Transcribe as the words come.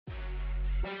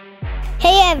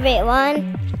Hey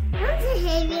everyone.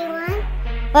 Hey everyone.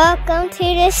 Welcome to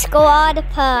the Squad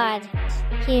Pod.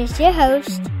 Here's your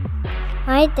host,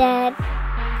 my dad,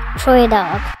 Troy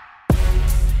Dog.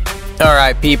 All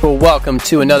right, people, welcome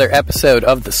to another episode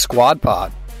of the Squad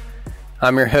Pod.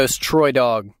 I'm your host, Troy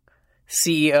Dog,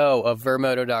 CEO of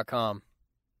Vermoto.com.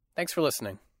 Thanks for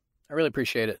listening. I really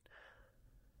appreciate it.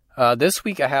 This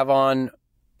week I have on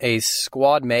a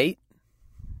squad mate.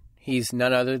 He's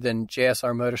none other than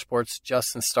JSR Motorsports'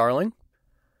 Justin Starling.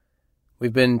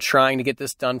 We've been trying to get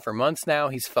this done for months now.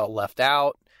 He's felt left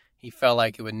out. He felt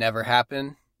like it would never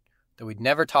happen, that we'd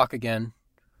never talk again.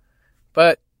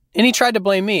 And he tried to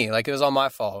blame me, like it was all my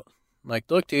fault. Like,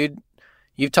 look, dude,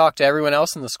 you've talked to everyone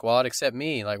else in the squad except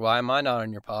me. Like, why am I not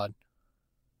on your pod?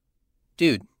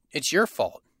 Dude, it's your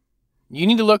fault. You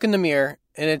need to look in the mirror,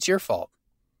 and it's your fault.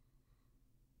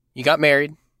 You got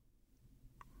married,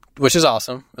 which is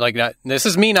awesome. Like, this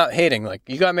is me not hating. Like,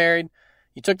 you got married,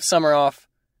 you took the summer off,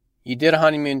 you did a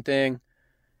honeymoon thing,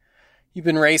 you've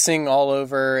been racing all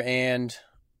over, and,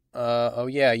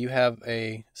 you have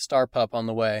a star pup on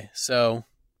the way. So,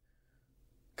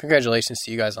 congratulations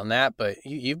to you guys on that, but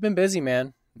you've been busy,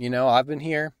 man. You know, I've been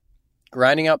here,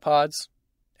 grinding out pods,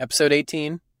 episode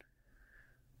 18.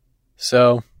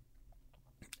 So,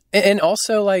 and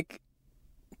also, like,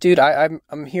 dude,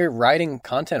 I'm here writing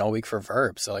content all week for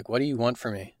Verb. So, like, what do you want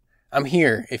from me? I'm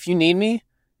here. If you need me,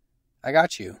 I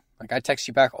got you. Like, I text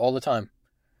you back all the time.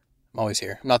 I'm always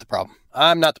here. I'm not the problem.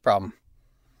 I'm not the problem.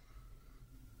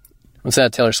 What's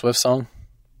that Taylor Swift song?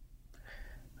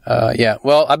 Yeah.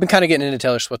 Well, I've been kind of getting into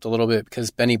Taylor Swift a little bit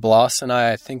because Benny Bloss and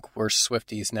I think we're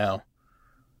Swifties now.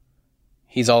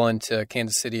 He's all into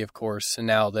Kansas City, of course. And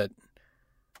now that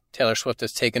Taylor Swift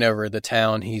has taken over the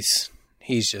town, he's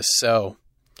just so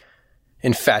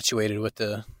infatuated with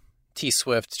the T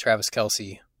Swift, Travis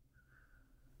Kelce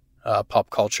pop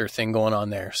culture thing going on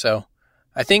there. So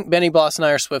I think Benny Bloss and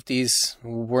I are Swifties.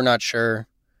 We're not sure.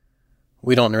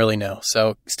 We don't really know.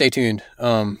 So stay tuned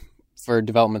for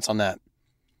developments on that.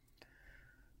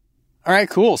 All right,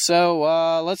 cool.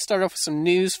 So let's start off with some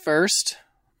news first.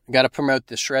 Got to promote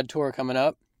the Shred Tour coming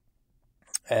up.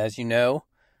 As you know,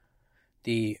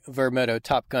 the Vermoto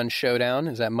Top Gun Showdown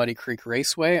is at Muddy Creek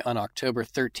Raceway on October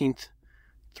 13th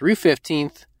through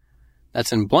 15th.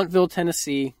 That's in Blunteville,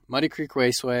 Tennessee, Muddy Creek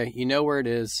Raceway. You know where it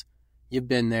is. You've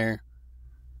been there.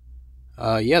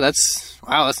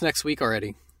 That's next week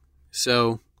already.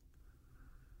 So,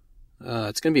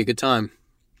 it's going to be a good time.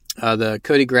 The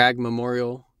Cody Gregg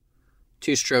Memorial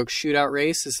two-stroke shootout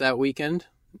race is that weekend.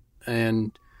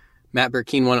 And Matt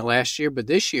Burkeen won it last year. But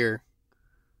this year,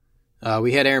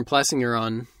 we had Aaron Plessinger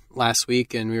on last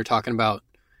week, and we were talking about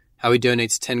how he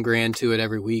donates $10,000 to it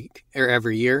every week or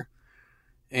every year.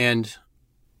 And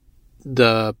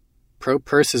the pro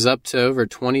purse is up to over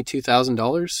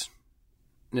 $22,000.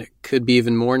 And it could be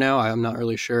even more now. I'm not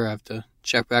really sure. I have to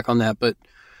check back on that. But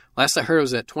last I heard it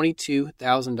was at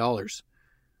 $22,000.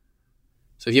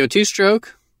 So if you have a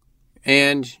two-stroke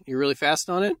and you're really fast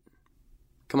on it,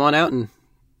 come on out and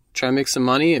try to make some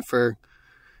money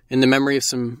in the memory of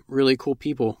some really cool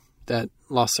people that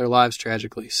lost their lives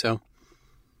tragically. So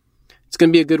it's going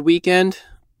to be a good weekend.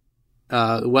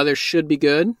 The weather should be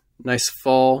good. Nice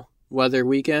fall weather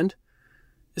weekend.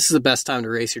 This is the best time to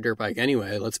race your dirt bike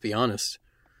anyway, let's be honest.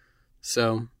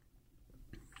 So,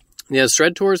 yeah,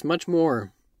 Shred Tour is much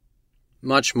more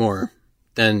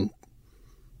than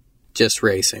just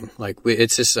racing. Like,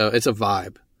 it's a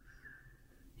vibe.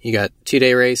 You got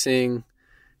 2-day racing.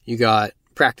 You got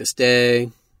practice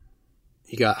day.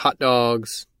 You got hot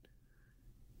dogs,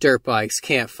 dirt bikes,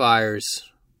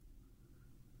 campfires,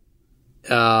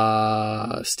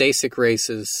 Stasic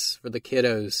races for the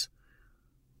kiddos.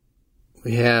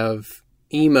 We have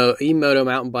E-Moto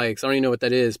mountain bikes. I don't even know what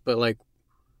that is, but like,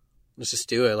 let's just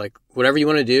do it. Like, whatever you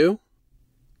want to do,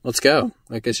 let's go.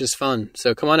 Like, it's just fun.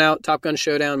 So come on out, Top Gun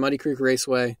Showdown, Muddy Creek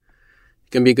Raceway. It's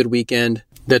going to be a good weekend.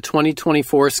 The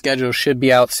 2024 schedule should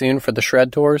be out soon for the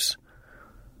Shred Tours.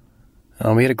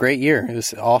 We had a great year. It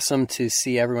was awesome to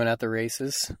see everyone at the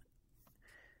races.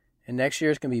 And next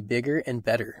year is going to be bigger and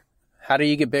better. How do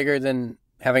you get bigger than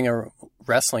having a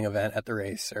wrestling event at the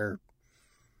race? Or,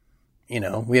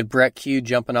 we had Brett Q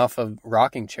jumping off a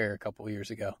rocking chair a couple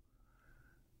years ago.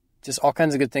 Just all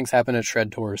kinds of good things happen at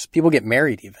Shred Tours. People get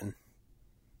married even.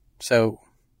 So,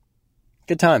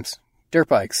 good times. Dirt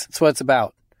bikes. That's what it's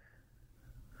about.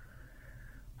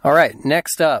 All right,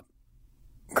 next up.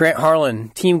 Grant Harlan,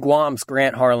 Team Guam's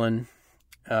Grant Harlan.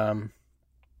 The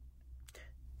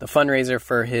fundraiser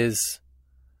for his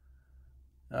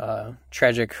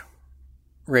tragic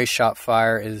race shop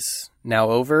fire is now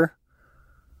over.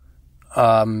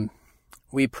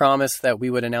 we promised that we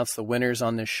would announce the winners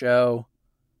on this show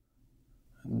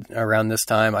around this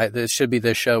time. This should be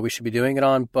the show we should be doing it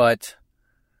on, but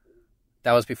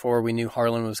that was before we knew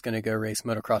Harlan was going to go race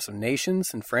Motocross of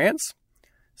Nations in France.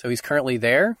 So he's currently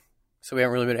there, so we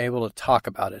haven't really been able to talk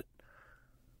about it.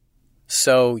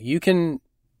 So you can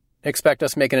expect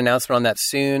us to make an announcement on that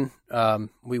soon.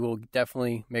 We will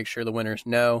definitely make sure the winners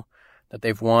know that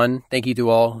they've won. Thank you to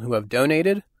all who have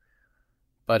donated.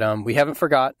 But we haven't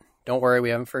forgot. Don't worry, we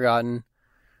haven't forgotten.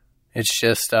 It's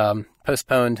just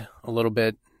postponed a little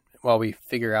bit while we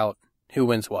figure out who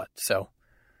wins what. So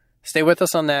stay with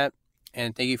us on that,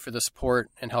 and thank you for the support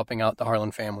and helping out the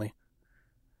Harlan family.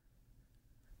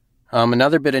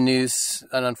 Another bit of news,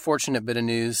 an unfortunate bit of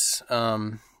news,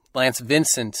 Lance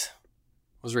Vincent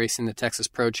was racing the Texas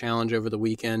Pro Challenge over the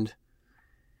weekend,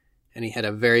 and he had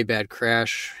a very bad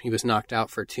crash. He was knocked out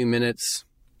for 2 minutes.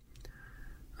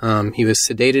 He was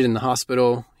sedated in the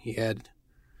hospital. He had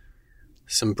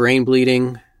some brain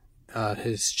bleeding.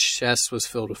 His chest was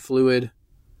filled with fluid.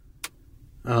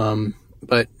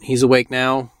 But he's awake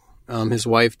now. His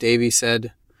wife, Davy,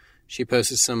 said she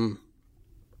posted some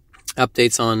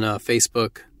updates on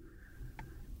Facebook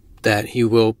that he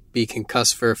will be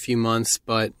concussed for a few months,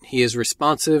 but he is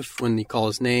responsive when you call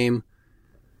his name.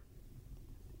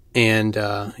 And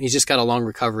he's just got a long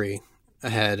recovery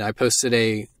ahead. I posted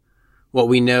a What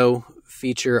We Know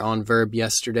feature on Verb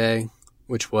yesterday,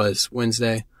 which was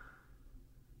Wednesday.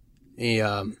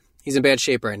 He's in bad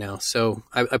shape right now. So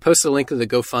I posted a link to the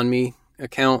GoFundMe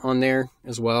account on there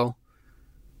as well.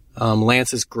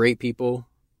 Lance is great people,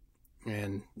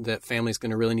 and that family's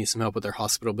going to really need some help with their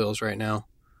hospital bills right now.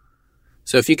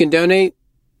 So if you can donate,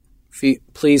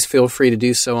 please feel free to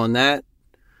do so on that.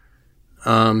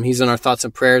 He's in our thoughts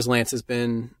and prayers. Lance has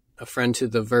been a friend to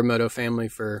the Vermoto family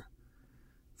for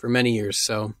many years.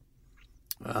 So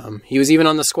he was even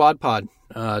on the squad pod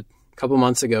a couple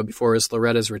months ago before his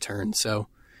Loretta's return. So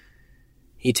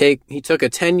he took a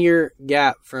 10-year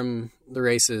gap from the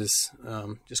races,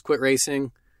 just quit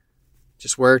racing,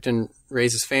 just worked and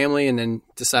raised his family, and then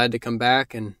decided to come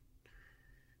back, and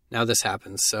now this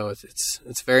happens. So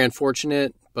it's very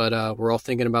unfortunate, but we're all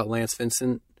thinking about Lance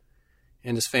Vincent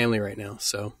and his family right now.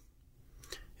 So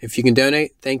if you can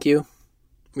donate, thank you.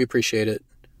 We appreciate it.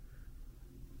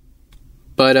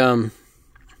 But I'm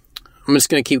just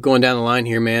going to keep going down the line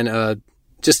here, man.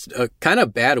 Just a kind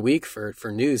of bad week for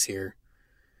news here.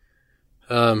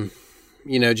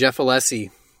 Jeff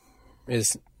Alessi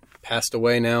is passed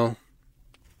away now.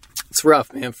 It's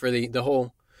rough, man, for the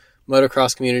whole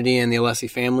motocross community and the Alessi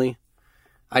family.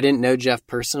 I didn't know Jeff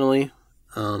personally,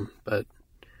 but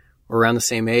we're around the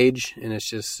same age, and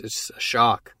it's a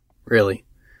shock, really.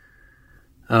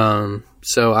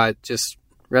 So I just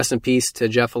rest in peace to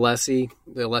Jeff Alessi.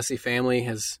 The Alessi family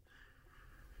has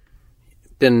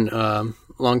been a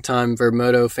longtime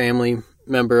Vermoto family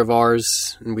member of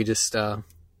ours, and we just,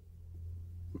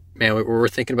 we're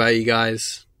thinking about you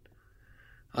guys.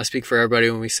 I speak for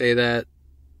everybody when we say that,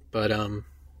 but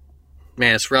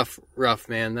it's rough,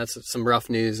 man. That's some rough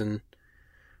news, and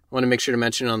I want to make sure to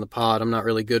mention it on the pod. I'm not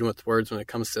really good with words when it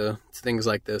comes to things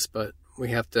like this, but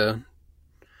we have to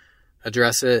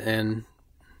address it. And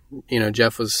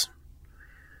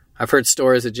I've heard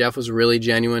stories that Jeff was a really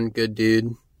genuine, good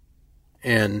dude,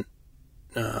 and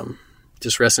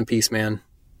just rest in peace, man.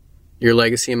 Your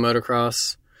legacy in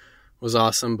motocross was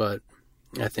awesome, but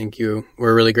I think you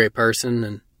were a really great person,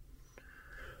 and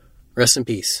rest in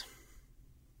peace.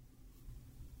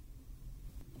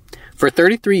 For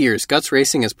 33 years, Guts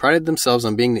Racing has prided themselves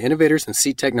on being the innovators in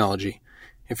seat technology.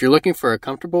 If you're looking for a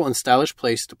comfortable and stylish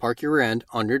place to park your rear end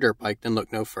on your dirt bike, then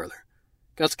look no further.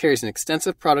 Guts carries an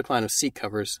extensive product line of seat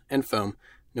covers and foam,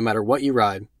 no matter what you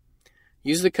ride.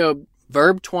 Use the code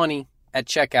VERB20 at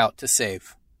checkout to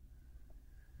save.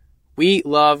 We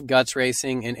love Guts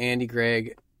Racing and Andy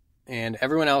Gregg and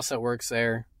everyone else that works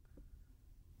there.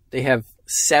 They have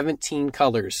 17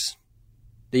 colors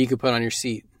that you can put on your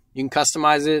seat. You can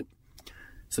customize it.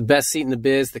 It's the best seat in the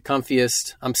biz, the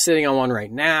comfiest. I'm sitting on one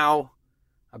right now.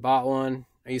 I bought one.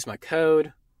 I use my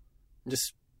code.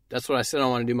 That's what I sit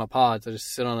on when I do my pods. I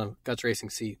just sit on a Guts Racing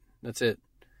seat. That's it.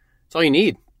 That's all you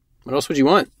need. What else would you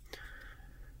want?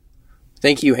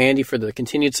 Thank you, Andy, for the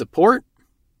continued support.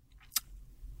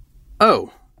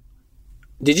 Oh,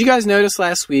 did you guys notice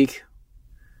last week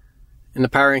in the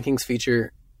Power Rankings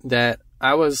feature that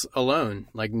I was alone?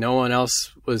 Like, no one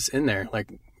else was in there.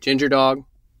 Like, Ginger Dog,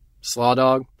 Slaw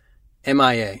Dog,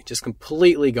 MIA, just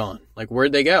completely gone. Like,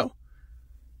 where'd they go?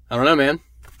 I don't know, man.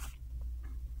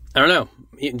 I don't know.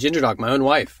 Ginger Dog, my own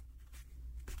wife.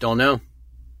 Don't know.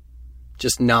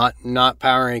 Just not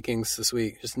Power Rankings this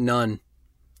week. Just none.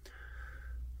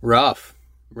 rough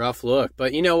look.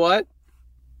 But you know what?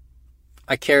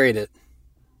 I carried it.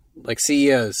 Like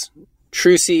CEOs,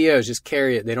 true CEOs just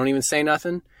carry it. They don't even say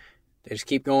nothing. They just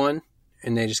keep going,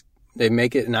 and they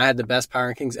make it. And I had the best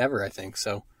power rankings ever, I think.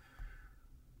 So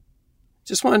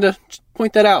just wanted to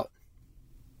point that out.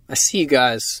 I see you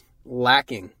guys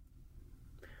lacking.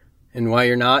 And while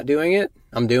you're not doing it,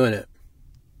 I'm doing it.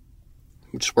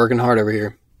 I'm just working hard over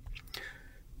here.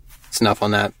 It's enough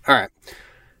on that. All right.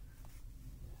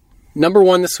 Number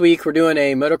 1 this week, we're doing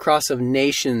a Motocross of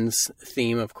Nations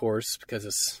theme, of course, because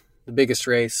it's the biggest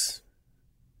race,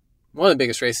 one of the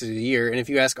biggest races of the year. And if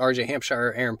you ask RJ Hampshire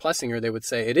or Aaron Plessinger, they would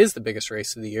say it is the biggest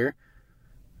race of the year.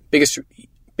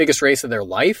 Biggest race of their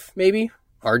life, maybe.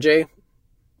 RJ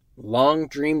long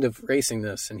dreamed of racing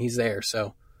this, and he's there.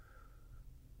 So,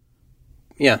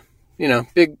 yeah,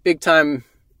 big time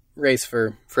race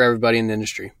for everybody in the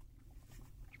industry.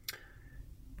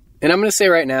 And I'm going to say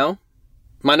right now,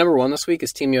 my number 1 this week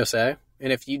is Team USA.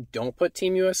 And if you don't put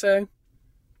Team USA,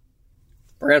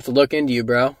 we're going to have to look into you,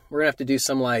 bro. We're going to have to do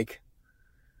some,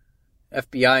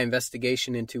 FBI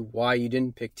investigation into why you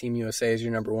didn't pick Team USA as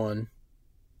your number 1.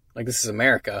 Like, this is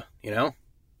America,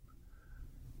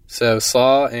 So,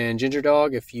 Slaw and Ginger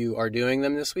Dog, if you are doing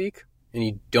them this week and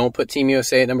you don't put Team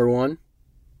USA at number 1,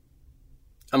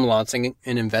 I'm launching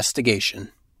an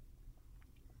investigation.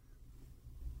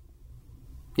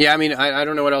 Yeah, I mean, I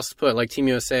don't know what else to put. Like, Team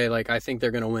USA, I think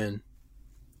they're going to win.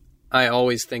 I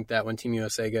always think that when Team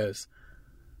USA goes.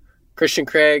 Christian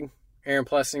Craig, Aaron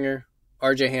Plessinger,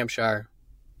 RJ Hampshire,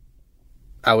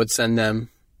 I would send them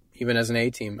even as an A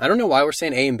team. I don't know why we're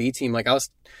saying A and B team. I was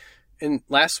in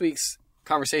last week's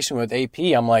conversation with AP,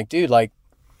 I'm like, dude,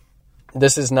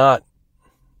 this is not,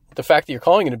 the fact that you're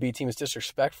calling it a B team is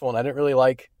disrespectful. And I didn't really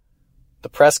like the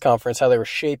press conference, how they were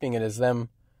shaping it as them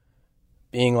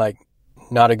being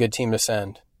not a good team to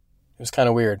send. It was kind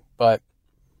of weird, but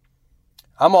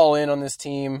I'm all in on this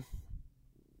team.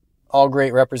 All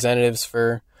great representatives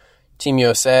for Team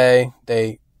USA.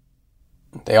 They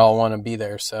all want to be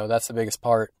there, so that's the biggest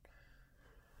part.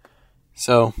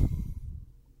 So,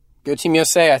 go Team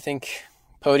USA. I think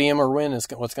podium or win is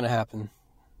what's going to happen.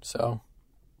 So,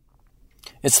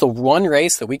 it's the one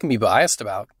race that we can be biased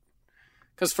about.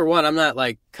 Because for one, I'm not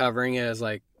covering it as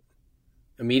a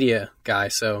media guy,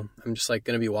 so I'm just going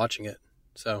to be watching it.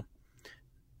 So,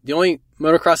 the only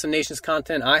Motocross of Nations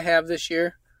content I have this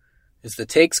year is the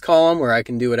takes column where I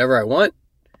can do whatever I want.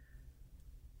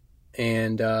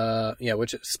 And,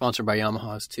 which is sponsored by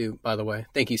Yamaha's too, by the way.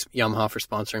 Thank you, Yamaha, for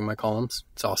sponsoring my columns.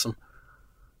 It's awesome.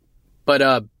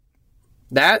 But,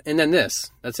 that and then this.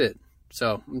 That's it.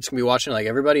 So, I'm just going to be watching like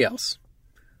everybody else.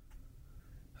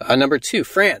 Number 2,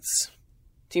 France.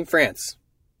 Team France.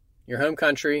 Your home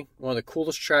country. One of the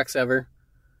coolest tracks ever.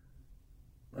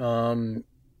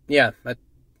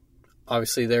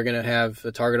 Obviously, they're going to have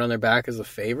the target on their back as the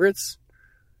favorites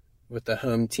with the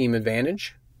home team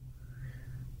advantage.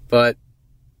 But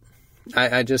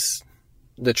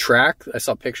the track, I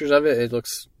saw pictures of it. It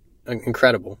looks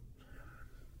incredible.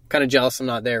 Kind of jealous I'm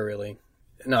not there, really.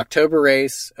 An October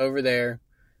race over there.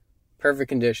 Perfect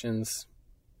conditions.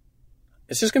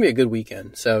 It's just going to be a good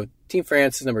weekend. So, Team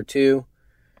France is number 2.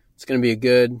 It's going to be a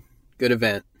good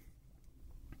event.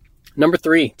 Number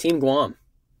 3, Team Guam.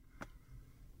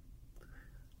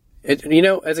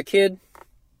 As a kid,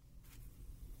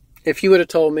 if you would have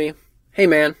told me, hey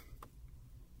man,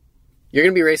 you're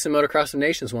going to be racing Motocross of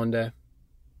Nations one day,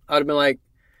 I would have been like,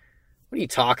 what are you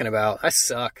talking about? I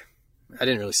suck. I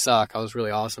didn't really suck. I was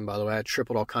really awesome, by the way. I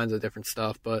tripled all kinds of different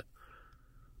stuff, but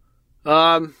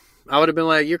I would have been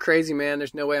like, you're crazy, man.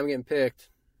 There's no way I'm getting picked.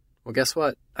 Well, guess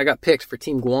what? I got picked for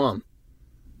Team Guam.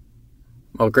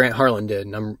 Well, Grant Harlan did,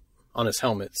 and I'm on his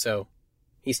helmet, so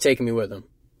he's taking me with him.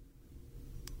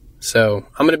 So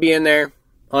I'm going to be in there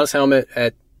on his helmet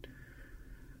at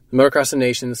the Motocross of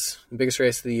Nations, the biggest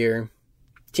race of the year.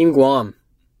 Team Guam.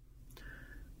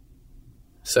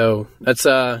 So that's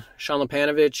Sean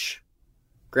Lepanovich,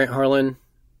 Grant Harlan,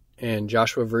 and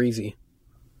Joshua Varese.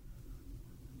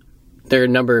 They're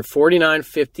number 49,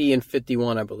 50, and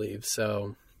 51, I believe.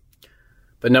 So,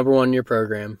 but number 1 in your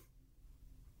program.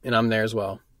 And I'm there as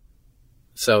well.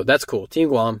 So that's cool. Team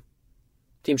Guam,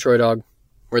 Team Troy Dog,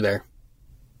 we're there.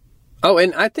 Oh,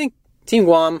 and I think Team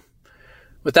Guam,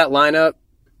 with that lineup,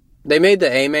 they made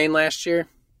the A main last year.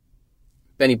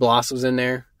 Benny Bloss was in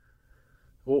there.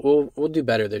 We'll do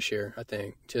better this year, I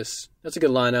think. That's a good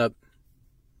lineup.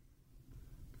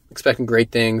 Expecting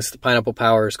great things. The Pineapple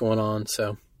Power is going on,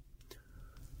 so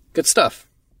good stuff.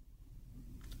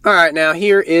 All right, now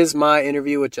here is my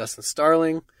interview with Justin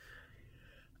Starling.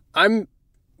 I'm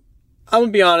gonna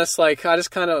be honest, I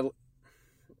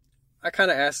I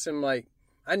kind of asked him, like,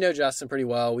 I know Justin pretty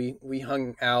well. We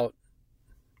hang out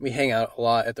a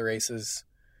lot at the races.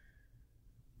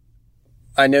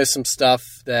 I know some stuff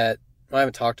that, I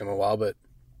haven't talked to him in a while, but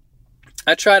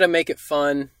I try to make it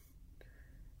fun.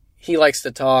 He likes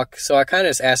to talk, so I kind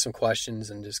of just ask him questions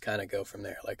and just kind of go from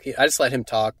there. Like, I just let him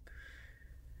talk,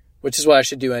 which is what I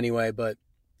should do anyway, but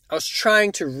I was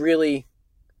trying to really,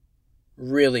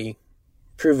 really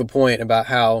prove a point about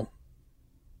how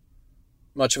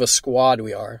much of a squad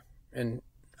we are. And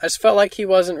I just felt like he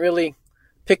wasn't really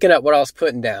picking up what I was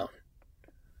putting down.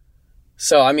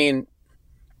 So, I mean,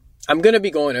 I'm going to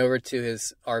be going over to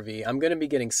his RV. I'm going to be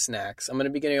getting snacks. I'm going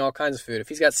to be getting all kinds of food. If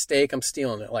he's got steak, I'm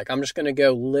stealing it. Like, I'm just going to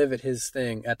go live at his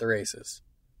thing at the races.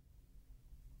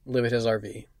 Live at his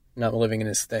RV. Not living in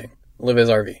his thing. Live at his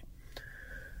RV.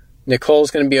 Nicole's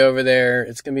going to be over there.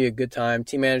 It's going to be a good time.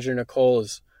 Team manager Nicole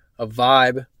is a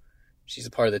vibe. She's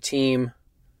a part of the team.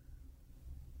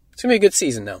 It's going to be a good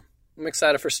season, though. I'm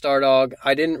excited for Stardog.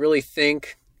 I didn't really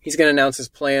think he's going to announce his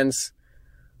plans.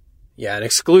 Yeah, an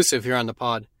exclusive here on the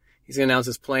pod. He's going to announce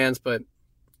his plans, but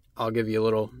I'll give you a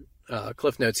little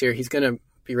cliff notes here. He's going to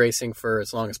be racing for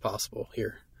as long as possible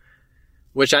here,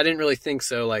 which I didn't really think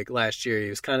so. Like last year, he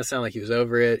was kind of sounding like he was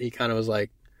over it. He kind of was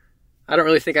like, I don't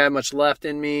really think I have much left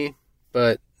in me,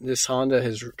 but this Honda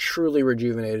has truly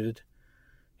rejuvenated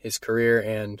his career,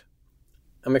 and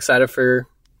I'm excited for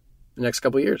the next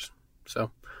couple of years.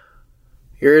 So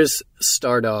here's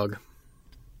Stardog.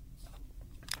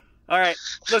 All right,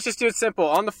 let's just do it simple.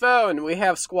 On the phone, we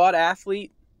have squad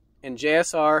athlete and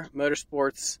JSR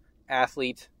Motorsports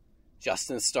athlete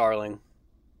Justin Starling.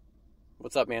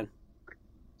 What's up, man?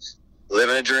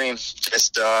 Living a dream.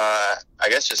 Just, I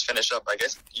guess, just finished up. I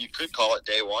guess you could call it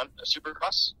day one of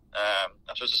Supercross.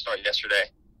 I'm supposed to start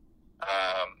yesterday.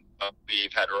 But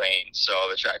we've had rain, so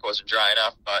the track wasn't dry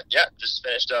enough. But yeah, just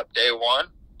finished up day one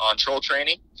on troll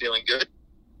training. Feeling good.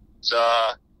 So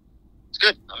it's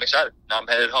good. I'm excited. Now I'm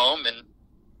headed home and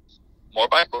more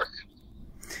bike work.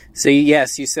 So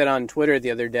yes, you said on Twitter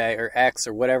the other day, or X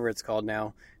or whatever it's called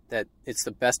now, that it's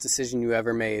the best decision you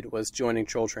ever made was joining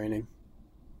troll training.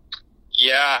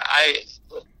 Yeah,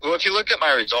 well, if you look at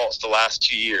my results the last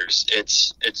 2 years,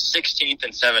 it's 16th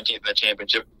and 17th in the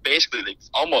championship. Basically,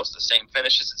 almost the same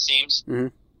finishes, it seems. Mm-hmm.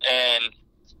 And,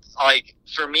 like,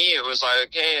 for me, it was like,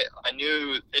 okay, I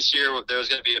knew this year there was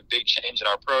going to be a big change in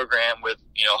our program with,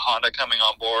 Honda coming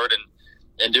on board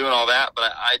and doing all that.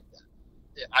 But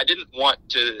I didn't want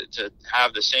to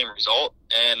have the same result.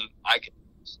 And,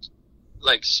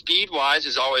 speed-wise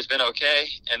has always been okay.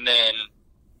 And then,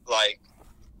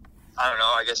 I don't know,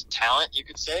 I guess talent, you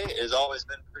could say, has always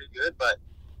been pretty good, but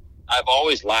I've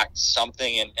always lacked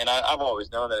something, and I've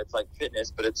always known that it's like fitness,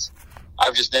 but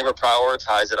I've just never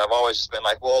prioritized it. I've always just been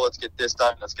like, well, let's get this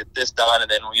done, and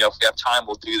then, if we have time,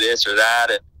 we'll do this or that,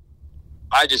 and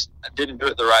I just didn't do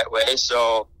it the right way,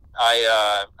 so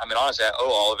honestly, I owe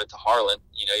all of it to Harlan.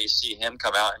 You see him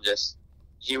come out and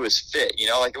he was fit,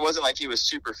 it wasn't like he was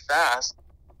super fast,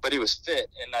 but he was fit,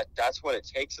 and that's what it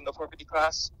takes in the 450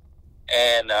 class.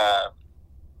 And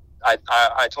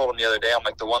I told him the other day, I'm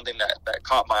like, the one thing that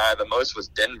caught my eye the most was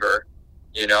Denver.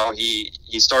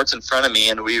 He starts in front of me,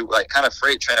 and we kind of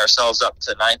freight train ourselves up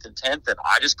to 9th and 10th, and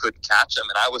I just couldn't catch him,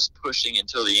 and I was pushing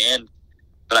until the end.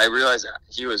 But I realized that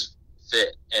he was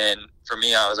fit, and for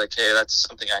me, I was like, hey, that's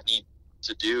something I need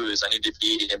to do. Is I need to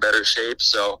be in better shape.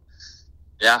 So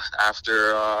yeah,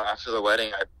 after the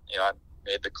wedding, I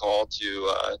made the call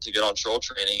to get on troll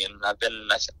training, and I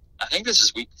think this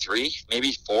is week 3,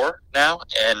 maybe 4 now,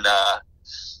 and I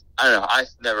don't know. I've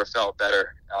never felt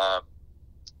better.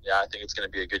 I think it's going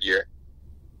to be a good year.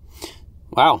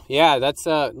 Wow, yeah, that's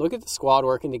look at the squad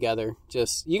working together.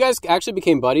 Just you guys actually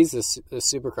became buddies this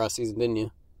Supercross season, didn't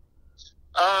you?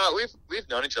 We've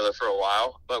known each other for a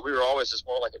while, but we were always just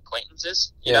more like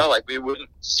acquaintances. You know, we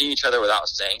wouldn't see each other without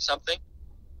saying something.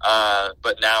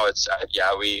 But now it's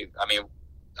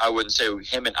I wouldn't say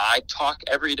him and I talk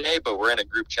every day, but we're in a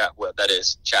group chat that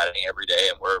is chatting every day,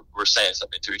 and we're saying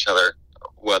something to each other,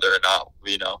 whether or not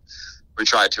we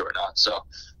try to or not. So,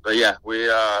 but yeah, we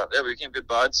became good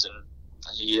buds, and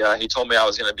he told me I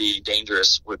was going to be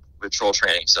dangerous with troll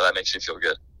training, so that makes me feel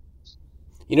good.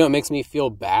 What makes me feel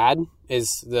bad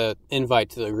is the invite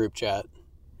to the group chat.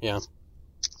 Yeah.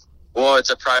 Well, it's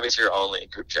a privateer only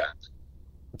group chat.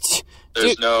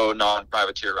 There's no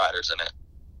non-privateer riders in it.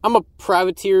 I'm a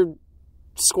privateer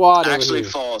squad. Actually,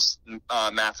 false.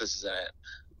 Mathis is in it.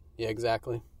 Yeah,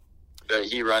 exactly. But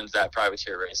he runs that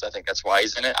privateer race. I think that's why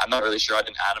he's in it. I'm not really sure. I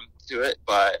didn't add him to it,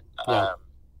 but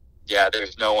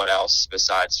there's no one else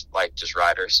besides just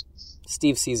riders.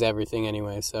 Steve sees everything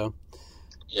anyway, so.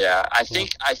 Yeah, I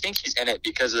think he's in it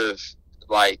because of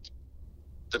like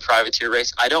the privateer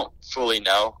race. I don't fully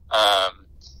know,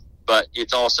 but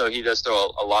it's also he does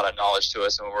throw a lot of knowledge to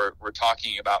us, and when we're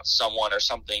talking about someone or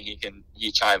something,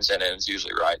 he chimes in and is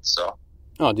usually right. So.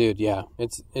 Oh, dude, yeah,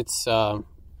 it's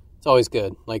always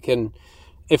good. Like,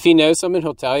 if he knows something,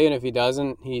 he'll tell you, and if he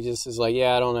doesn't, he just is like,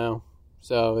 yeah, I don't know.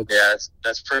 So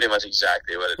that's pretty much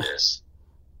exactly what it is.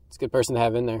 It's a good person to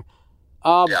have in there.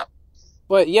 Yeah.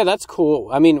 But yeah, that's cool.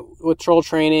 I mean, with troll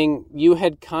training, you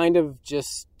had kind of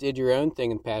just did your own thing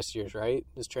in past years, right?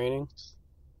 This training.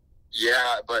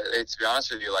 Yeah, but to be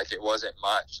honest with you, like it wasn't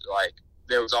much. Like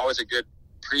there was always a good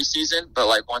preseason, but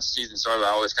like once the season started, I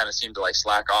always kind of seemed to like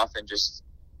slack off and just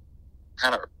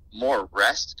kind of more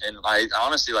rest. And I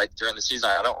honestly, like during the season,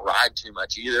 I don't ride too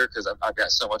much either because I've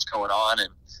got so much going on,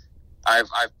 and I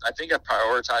think I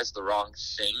prioritized the wrong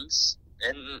things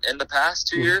in the past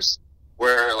 2 years.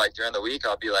 Where like during the week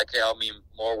I'll be like, hey, I'll be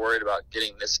more worried about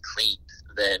getting this cleaned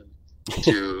than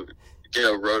to get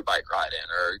a road bike ride in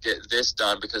or get this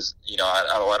done because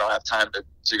I don't have time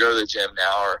to go to the gym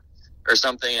now or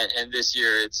something. And this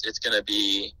year it's going to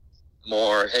be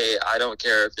more, hey, I don't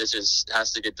care if this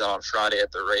has to get done on Friday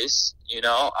at the race.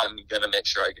 I'm going to make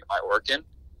sure I get my work in.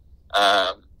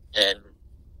 And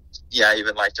yeah,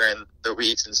 even like during the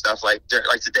weeks and stuff like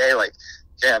today, like.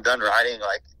 Okay, I'm done riding.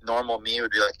 Like normal me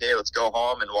would be like, hey, let's go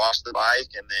home and wash the bike.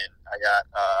 And then I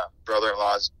got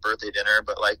brother-in-law's birthday dinner.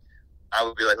 But like, I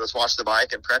would be like, let's wash the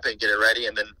bike and prep it and get it ready.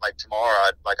 And then like tomorrow,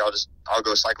 I'll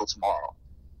go cycle tomorrow.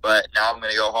 But now I'm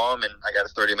going to go home and I got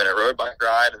a 30-minute road bike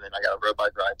ride. And then I got a road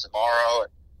bike ride tomorrow.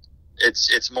 And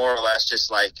it's more or less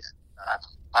just like,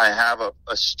 I have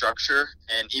a structure.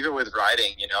 And even with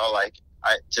riding, like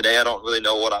today, I don't really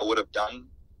know what I would have done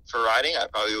for riding. I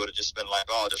probably would have just been like,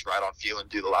 I'll just ride on feel and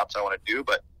do the laps I want to do.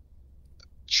 But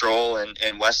Troll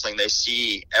and Westling, they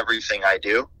see everything I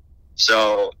do.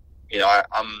 So,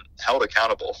 I'm held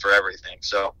accountable for everything.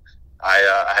 So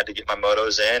I had to get my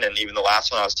motos in. And even the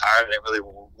last one, I was tired. I didn't really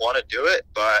want to do it,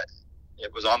 but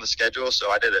it was on the schedule. So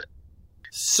I did it.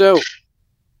 So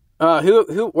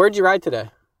where'd you ride today?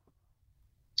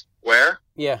 Where?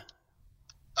 Yeah.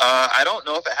 I don't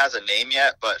know if it has a name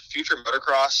yet, but Future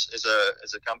Motocross is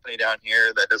a company down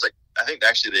here that does I think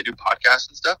actually they do podcasts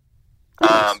and stuff.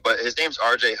 Nice. But his name's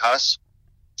RJ Huss.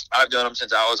 I've known him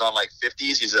since I was on like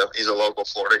 50s. He's a local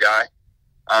Florida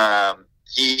guy.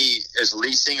 He is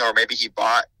leasing, or maybe he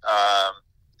bought,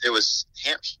 it was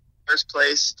Hampshire's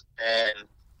place and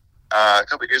a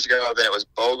couple of years ago, then it was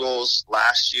Bogle's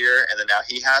last year. And then now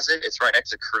he has it. It's right next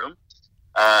to Croom.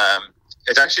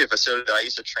 It's actually a facility that I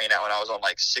used to train at when I was on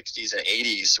like 60s and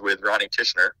 80s with Ronnie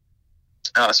Tishner.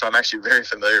 So I'm actually very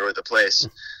familiar with the place.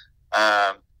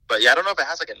 But yeah, I don't know if it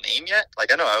has like a name yet.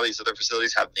 Like I know all these other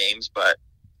facilities have names, but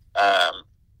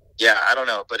yeah, I don't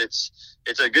know. But it's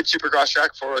a good supercross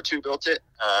track. 402 built it.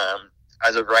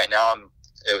 As of right now,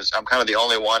 I'm kind of the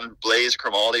only one. Blaze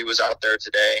Cromaldi was out there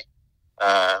today.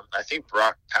 I think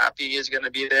Brock Pappy is going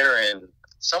to be there and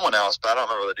someone else, but I don't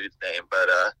remember the dude's name. But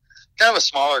kind of a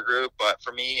smaller group, but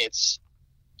for me, it's,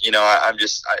 I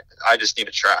just need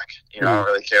a track. I don't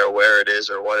really care where it is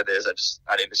or what it is.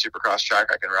 I need a supercross track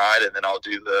I can ride, and then I'll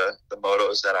do the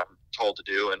motos that I'm told to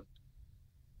do. And,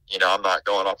 I'm not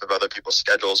going off of other people's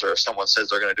schedules, or if someone says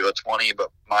they're going to do a 20, but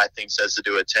my thing says to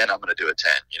do a 10, I'm going to do a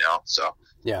 10, So,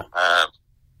 yeah.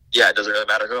 Yeah, it doesn't really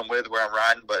matter who I'm with, where I'm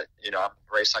riding, but, I'm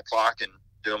racing my clock and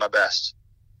doing my best.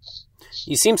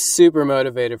 You seem super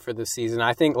motivated for the season.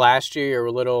 I think last year you were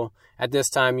a little, at this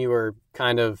time you were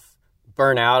kind of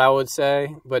burnt out, I would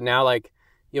say. But now, like,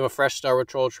 you have a fresh start with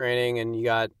troll training, and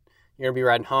you're going to be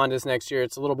riding Hondas next year.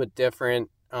 It's a little bit different.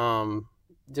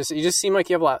 You just seem like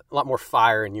you have a lot more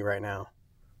fire in you right now.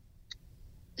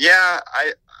 Yeah,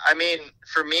 I mean,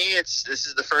 for me, this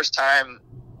is the first time,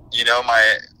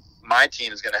 my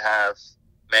team is going to have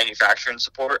manufacturing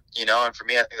support, and for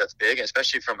me, I think that's big,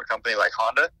 especially from a company like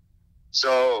Honda.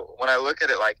 So when I look at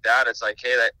it like that, it's like,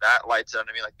 hey, that lights up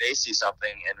to me, like they see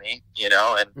something in me, and,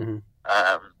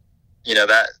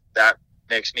 that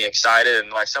makes me excited.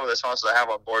 And like some of the sponsors I have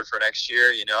on board for next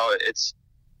year, it's,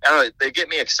 I don't know, they get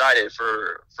me excited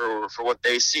for what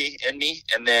they see in me.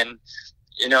 And then,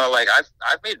 like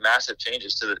I've made massive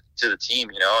changes to the team,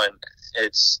 and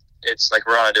it's like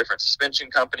we're on a different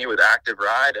suspension company with Active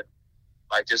Ride. And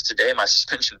like just today, my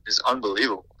suspension is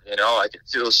unbelievable, like it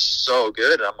feels so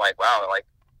good. And I'm like, wow, like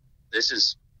this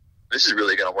is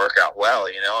really going to work out well,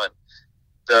 and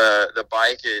the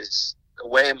bike is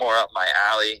way more up my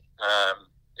alley.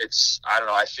 I don't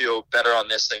know, I feel better on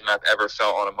this thing than I've ever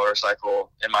felt on a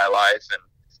motorcycle in my life. And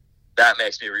that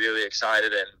makes me really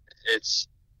excited. And it's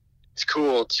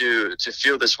cool to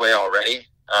feel this way already.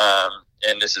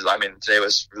 And today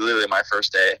was literally my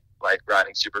first day, like,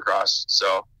 riding Supercross.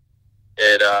 So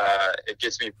it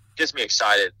gets me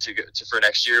excited for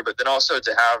next year, but then also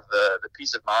to have the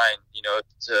peace of mind,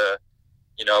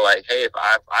 like, hey, if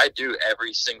I do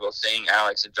every single thing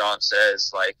Alex and John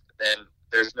says, like, then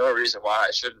there's no reason why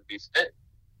I shouldn't be fit.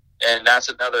 And that's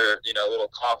another,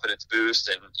 little confidence boost.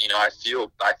 And, I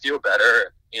feel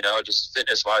better, just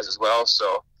fitness wise as well.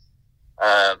 So,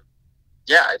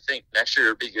 I think next year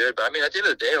will be good. But I mean, at the end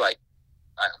of the day, like,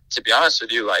 to be honest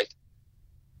with you, like,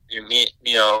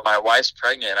 my wife's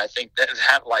pregnant. I think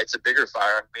that lights a bigger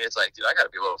fire on me. It's like, dude, I got to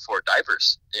be able to afford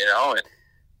diapers, and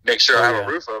make sure I have a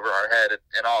roof over our head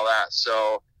and all that.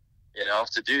 So,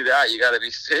 to do that, you got to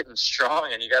be fit and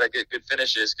strong, and you got to get good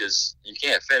finishes, because you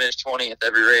can't finish 20th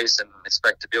every race and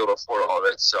expect to be able to afford all of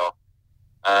it. So,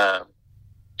 I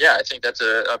think that's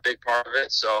a big part of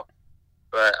it. So,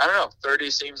 but I don't know,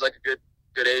 30 seems like a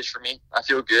good age for me. I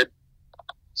feel good.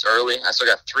 It's early. I still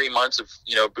got 3 months of,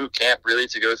 boot camp really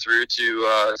to go through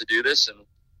to do this. And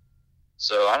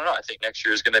so I don't know. I think next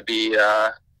year is going to be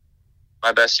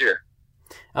my best year.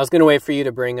 I was going to wait for you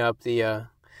to bring up the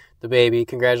baby.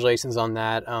 Congratulations on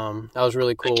that. That was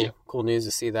really cool news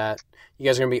to see that. You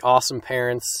guys are going to be awesome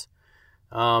parents.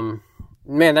 Man,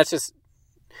 it's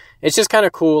just kind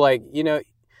of cool. Like,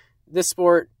 this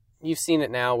sport, you've seen it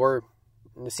now.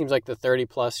 It seems like the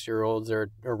 30+ year olds are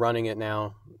running it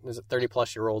now. Is it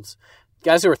 30+ year olds?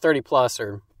 Guys who are 30+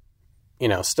 are,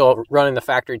 still running the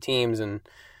factory teams and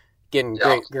getting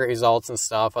great results and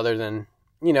stuff. Other than,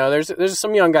 there's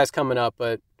some young guys coming up,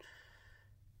 but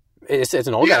it's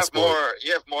an old guy sport.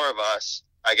 You have more of us,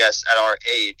 I guess, at our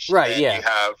age. Right, than yeah. You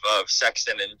have of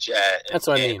Sexton and Jet and, That's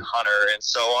what I mean. Hunter and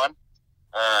so on.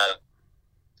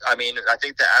 I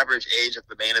think the average age of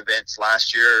the main events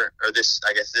last year, or this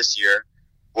year,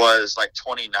 was like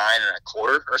 29 and a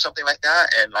quarter or something like that.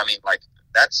 And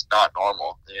that's not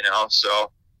normal,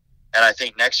 So, and I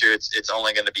think next year it's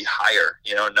only going to be higher.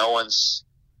 No one's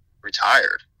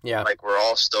retired. Yeah. Like, we're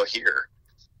all still here.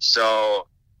 So,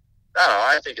 I don't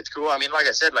know. I think it's cool. I mean, like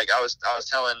I said, like I was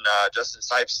telling Justin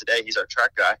Sipes today, he's our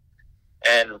track guy,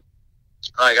 and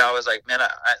like I was like, man,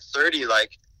 at 30,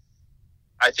 like,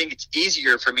 I think it's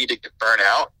easier for me to get burnt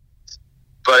out,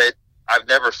 but I've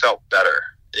never felt better.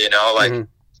 Mm-hmm.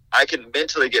 I can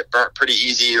mentally get burnt pretty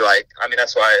easy. Like,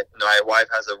 that's why my wife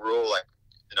has a rule, like,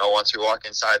 once we walk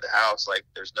inside the house, like,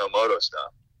 there's no moto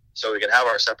stuff, so we can have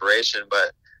our separation.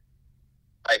 But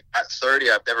like at 30,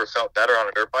 I've never felt better on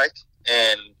a dirt bike,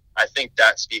 and I think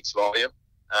that speaks volume.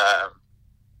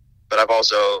 But I've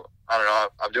also, I don't know,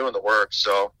 I'm doing the work,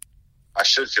 so I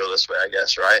should feel this way, I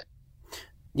guess, right?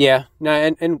 Yeah. No,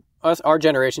 and our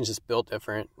generation's just built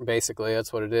different, basically.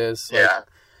 That's what it is. Like, yeah.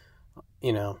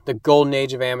 The golden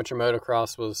age of amateur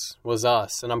motocross was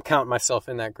us, and I'm counting myself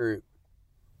in that group.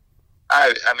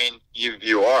 I mean,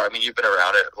 you are. I mean, you've been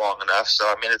around it long enough, so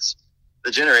I mean,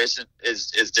 the generation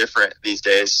is different these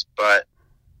days, but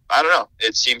I don't know.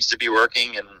 It seems to be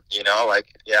working, and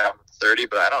I'm 30,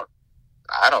 but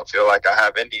I don't feel like I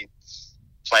have any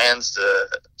plans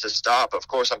to stop. Of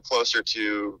course, I'm closer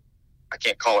to, I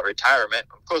can't call it retirement.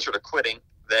 I'm closer to quitting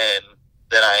than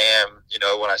I am,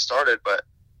 when I started, but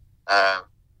I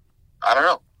don't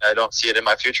know. I don't see it in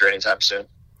my future anytime soon.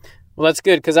 Well, that's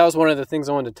good, because that was one of the things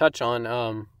I wanted to touch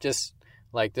on. Just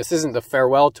like, this isn't the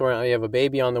farewell tour. You have a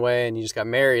baby on the way and you just got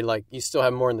married. Like, you still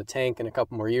have more in the tank and a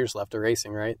couple more years left of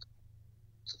racing, right?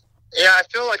 Yeah, I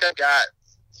feel like I've got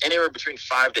anywhere between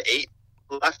 5 to 8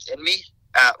 left in me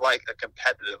at like a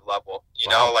competitive level.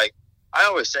 Like, I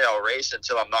always say I'll race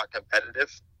until I'm not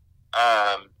competitive.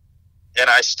 And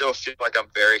I still feel like I'm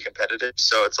very competitive.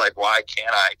 So it's like, why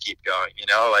can't I keep going?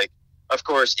 Like, of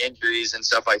course, injuries and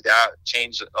stuff like that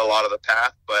change a lot of the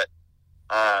path, but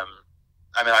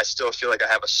I still feel like I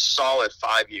have a solid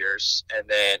 5 years, and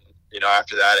then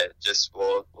after that, it just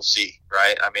we'll see,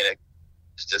 right?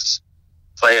 It's just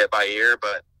play it by ear,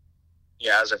 but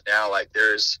yeah, as of now, like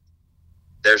there's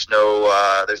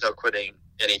no quitting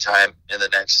anytime in the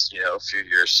next few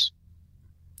years.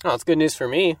 Oh, it's good news for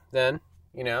me then.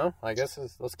 I guess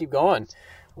let's keep going.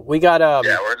 We got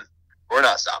yeah, we're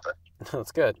not stopping.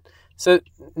 That's good. So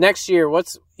next year,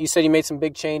 you said you made some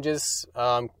big changes.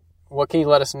 What can you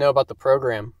let us know about the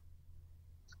program?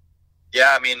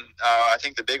 Yeah, I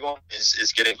think the big one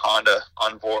is getting Honda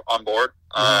on board.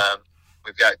 Mm-hmm.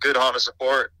 We've got good Honda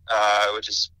support, which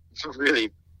is really,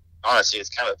 honestly, it's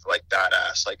kind of like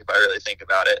badass, like if I really think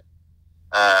about it.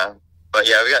 But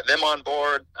yeah, we got them on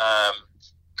board.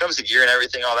 Comes to gear and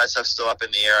everything, all that stuff's still up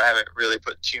in the air. I haven't really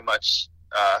put too much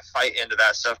fight into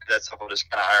that stuff, because that stuff will just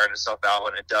kind of iron itself out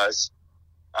when it does.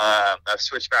 I've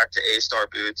switched back to A-Star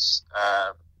boots.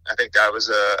 I think that was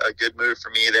a good move for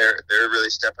me. They're really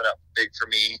stepping up big for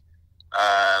me.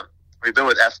 We've been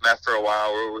with FMF for a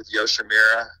while. We're with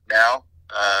Yoshimura now.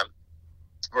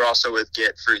 We're also with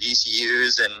Git for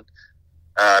ECUs and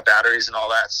batteries and all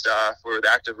that stuff. We're with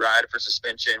Active Ride for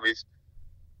suspension.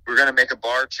 We're going to make a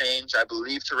bar change, I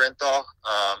believe, to Renthal.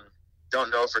 Don't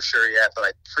know for sure yet, but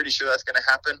I'm pretty sure that's going to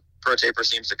happen. Pro Taper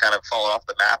seems to kind of fall off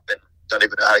the map and don't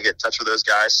even know how to get in touch with those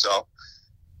guys. So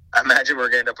I imagine we're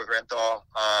going to end up with Renthal.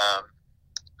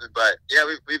 But yeah,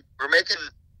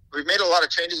 we've made a lot of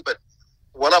changes, but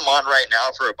what I'm on right now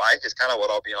for a bike is kind of what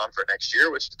I'll be on for next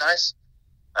year, which is nice.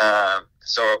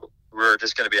 So we're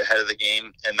just going to be ahead of the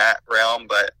game in that realm.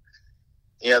 But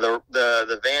yeah,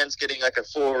 the van's getting like a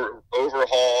full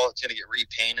overhaul. It's going to get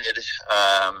repainted,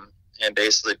 and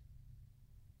basically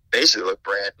look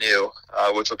brand new,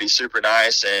 which will be super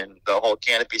nice. And the whole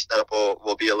canopy setup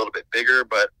will be a little bit bigger,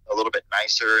 but a little bit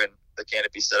nicer. And the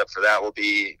canopy setup for that will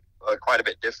be quite a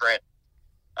bit different.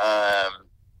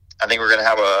 I think we're going to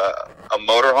have a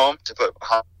motorhome to put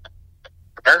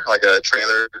like a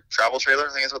travel trailer,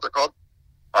 I think is what they're called.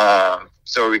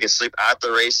 So we can sleep at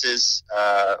the races,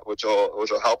 which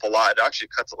will help a lot. It actually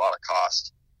cuts a lot of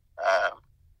cost,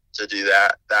 to do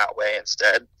that way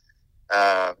instead.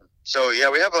 So yeah,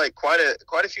 we have like quite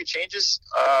a few changes,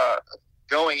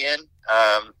 going in.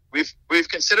 We've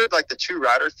considered like the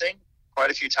 2-rider thing quite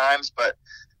a few times, but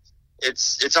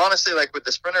it's honestly like with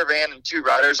the Sprinter van and 2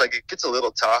 riders, like it gets a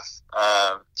little tough,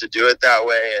 to do it that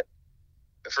way.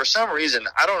 And for some reason,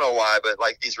 I don't know why, but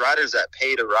like these riders that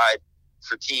pay to ride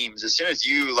for teams, as soon as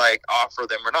you like offer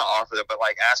them, or not offer them, but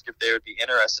like ask if they would be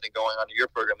interested in going onto your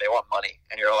program, they want money.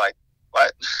 And you're like,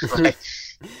 what? Like,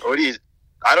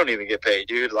 I don't even get paid,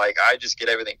 dude. Like I just get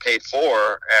everything paid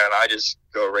for, and I just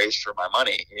go race for my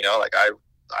money. You know, like I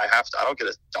don't get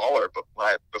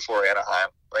 $1 before Anaheim,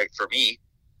 like for me.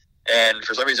 And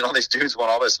for some reason, all these dudes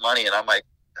want all this money, and I'm like,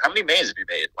 how many millions have you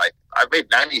made? Like, I've made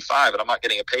 95, and I'm not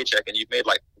getting a paycheck, and you've made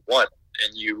like 1,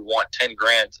 and you want 10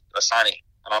 grand a signing,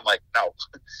 and I'm like, no.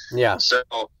 Yeah. So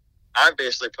I've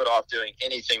basically put off doing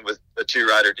anything with a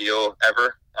 2-rider deal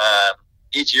ever.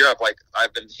 Each year,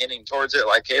 I've been hinting towards it,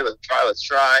 like, hey, let's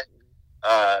try.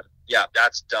 Yeah,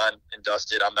 that's done and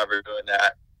dusted. I'm never doing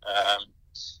that.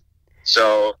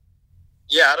 So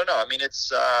yeah, I don't know. I mean,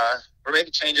 it's we're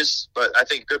making changes, but I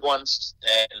think good ones,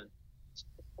 and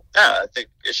yeah, I think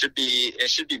it should be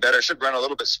better. It should run a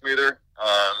little bit smoother.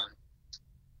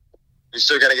 We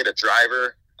still got to get a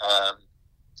driver.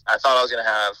 I thought I was going to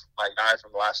have my guy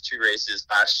from the last 2 races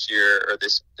last year, or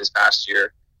this past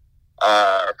year,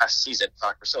 or past season.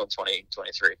 Fuck, we're still in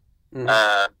 2023.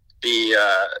 Mm-hmm.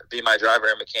 Be my driver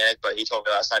and mechanic, but he told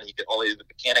me last night he could only do the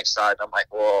mechanic side. And I'm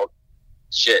like, well,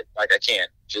 shit, like I can't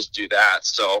just do that.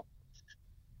 So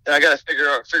then I got to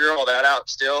figure all that out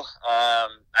still.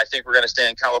 I think we're going to stay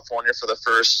in California for the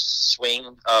first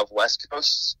swing of West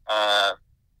Coast,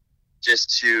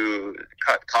 just to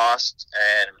cut costs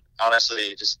and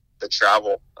honestly just the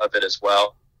travel of it as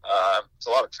well. It's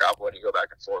a lot of travel when you go back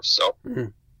and forth. So I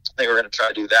think we're going to try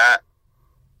to do that.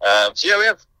 So yeah, we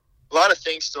have a lot of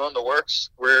things still in the works.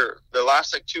 The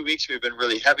last 2 weeks we've been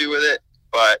really heavy with it,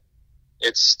 but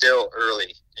it's still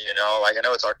early, you know, like I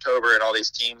know it's October and all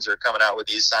these teams are coming out with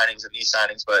these signings,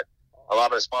 but a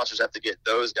lot of the sponsors have to get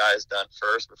those guys done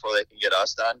first before they can get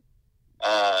us done.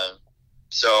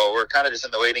 So we're kind of just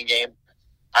in the waiting game.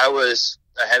 I was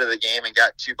ahead of the game and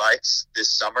got 2 bikes this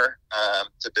summer,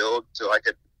 to build, so I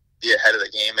could be ahead of the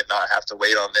game and not have to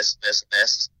wait on this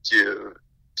to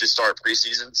start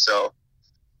preseason. So,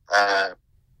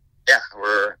 yeah,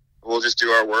 we'll just do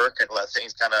our work and let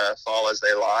things kind of fall as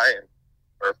they lie,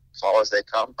 or fall as they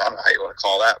come. I don't know how you want to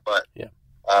call that, but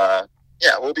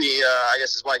yeah, we'll be. I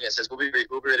guess as White says, we'll be ready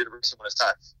to race when it's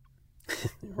time.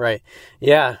 Right.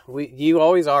 Yeah. You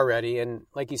always are ready, and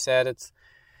like you said,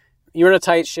 you're in a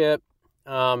tight ship.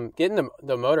 Getting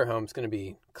the motorhome is going to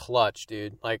be clutch,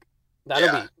 dude. Like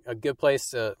that'll be a good place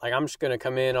to. Like, I'm just going to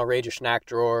come in. I'll raid your snack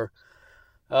drawer.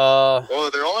 Well,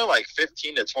 they're only like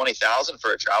 15 to 20,000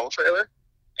 for a travel trailer.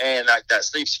 And like that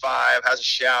sleeps 5, has a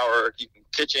shower,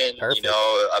 kitchen, perfect. You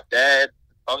know, a bed,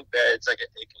 bunk beds. Like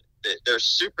they're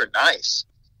super nice,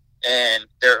 and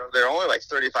they're only like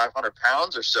 3,500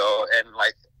 pounds or so. And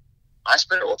like my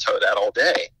Sprinter will tow that all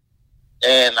day.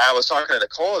 And I was talking to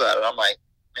Nicole about it. I'm like,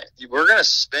 man, we're gonna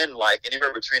spend like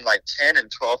anywhere between like 10 and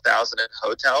 12,000 in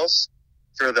hotels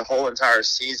for the whole entire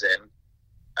season.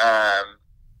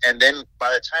 And then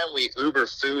by the time we Uber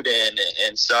food in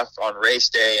and stuff on race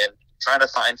day and trying to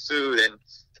find food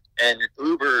and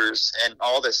Ubers and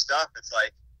all this stuff, it's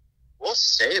like we'll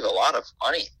save a lot of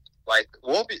money. like,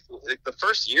 the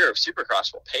first year of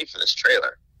Supercross will pay for this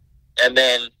trailer. And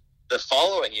then the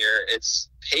following year it's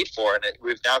paid for, and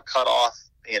we've now cut off,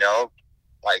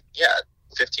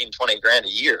 15, 20 grand a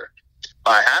year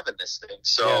by having this thing.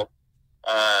 So,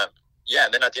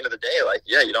 and then at the end of the day, like,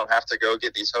 you don't have to go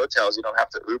get these hotels. You don't have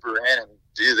to Uber in and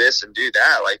do this and do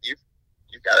that. Like,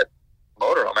 you've got a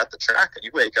motorhome at the track, and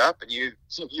you wake up and you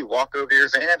walk over to your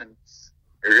van and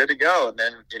you're good to go. And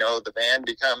then, the van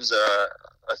becomes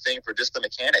a thing for just the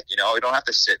mechanic. We don't have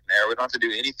to sit in there. We don't have to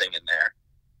do anything in there.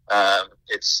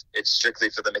 It's strictly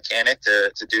for the mechanic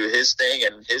to do his thing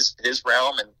and his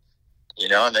realm. And,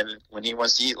 and then when he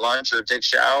wants to eat lunch or take a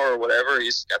shower or whatever,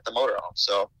 he's got the motorhome.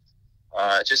 So,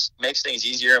 it just makes things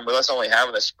easier. And with us only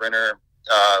having a Sprinter,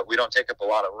 we don't take up a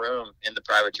lot of room in the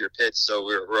privateer pits. So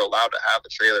we're allowed to have the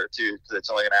trailer too, because it's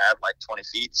only going to add like 20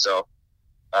 feet. So,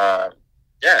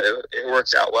 it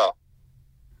works out well.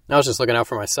 I was just looking out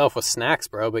for myself with snacks,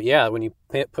 bro. But yeah, when you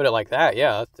put it like that,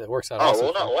 it works out. Oh,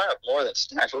 we'll have more than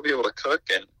snacks. We'll be able to cook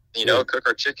and, cook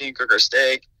our chicken, cook our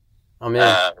steak,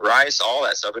 rice, all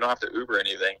that stuff. We don't have to Uber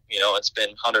anything, and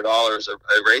spend $100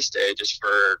 a race day just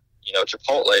for,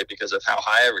 Chipotle because of how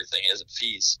high everything is in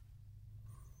fees.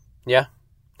 Yeah.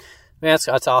 Man,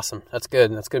 that's awesome. That's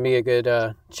good. That's going to be a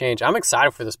good change. I'm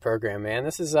excited for this program, man.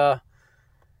 This is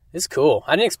cool.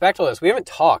 I didn't expect all this. We haven't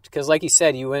talked because, like you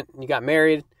said, you got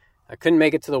married. I couldn't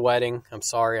make it to the wedding. I'm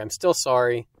sorry. I'm still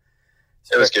sorry.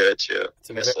 It was good, too.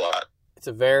 I missed a lot. It's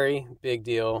a very big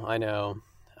deal. I know.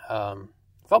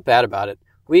 Felt bad about it.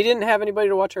 We didn't have anybody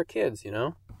to watch our kids,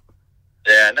 Yeah,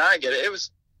 no, I get it.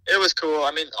 It was cool.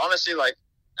 I mean, honestly, like,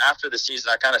 after the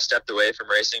season, I kind of stepped away from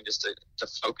racing just to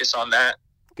focus on that.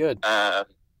 Good.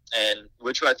 And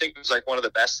which I think was, like, one of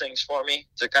the best things for me,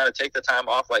 to kind of take the time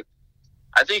off. Like,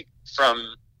 I think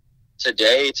from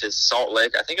today to Salt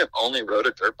Lake, I think I've only rode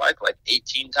a dirt bike like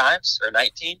 18 times or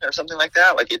 19 or something like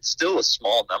that. Like, it's still a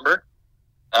small number,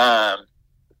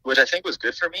 which I think was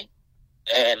good for me.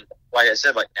 And like I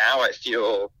said, like, now I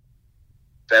feel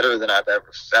better than I've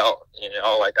ever felt,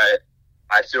 like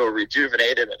I feel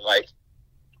rejuvenated and like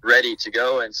ready to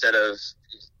go, instead of,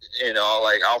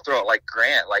 like, I'll throw it like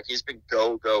Grant, like, he's been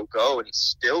go, and he's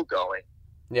still going,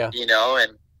 and Team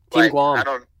like, Guam. I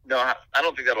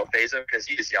don't think that'll faze him because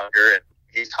he's younger and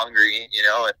he's hungry,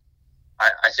 and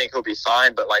I think he'll be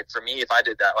fine. But like, for me, if I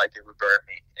did that, like, it would burn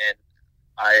me, and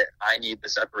I need the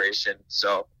separation.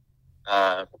 So,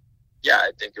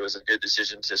 I think it was a good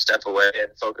decision to step away and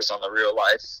focus on the real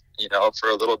life, for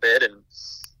a little bit. And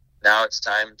now it's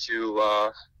time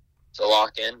to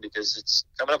lock in, because it's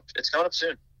coming up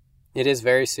soon. It is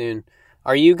very soon.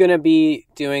 Are you going to be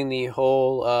doing the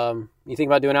whole, you think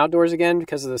about doing outdoors again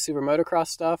because of the super motocross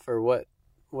stuff, or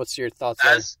what's your thoughts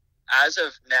there? As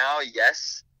of now,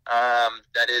 yes.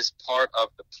 That is part of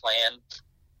the plan.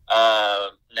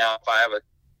 Now, if I have a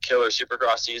killer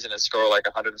supercross season and score like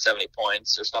 170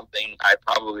 points or something, I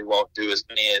probably won't do as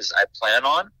many as I plan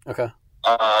on. Okay.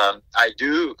 I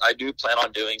do plan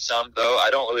on doing some, though. I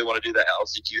don't really want to do that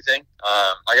LCQ thing.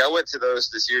 Like, I went to those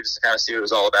this year just to kind of see what it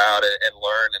was all about and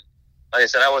learn. And like I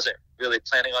said, I wasn't really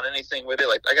planning on anything with it.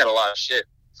 Like, I got a lot of shit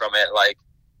from it. Like,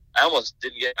 I almost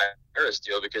didn't get my Harris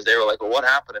deal because they were like, well, what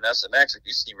happened in SMX? Like,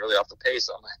 you seem really off the pace.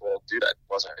 I'm like, well, dude, I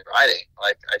wasn't riding.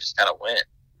 Like, I just kind of went.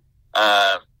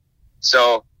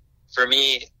 So for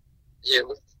me,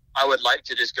 I would like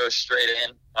to just go straight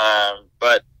in.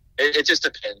 But it just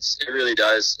depends. It really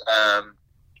does.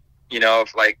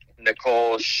 If like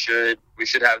Nicole we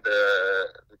should have the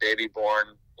baby born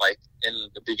like in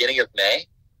the beginning of May.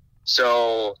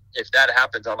 So if that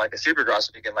happens on like a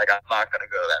Supercross weekend, like, I'm not going to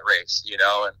go to that race,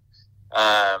 and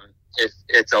if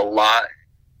it's a lot,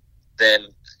 then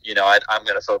I'm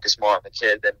going to focus more on the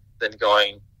kid than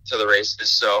going to the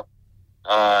races. So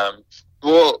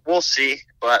we'll see.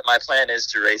 But my plan is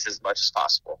to race as much as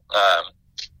possible.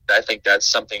 I think that's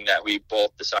something that we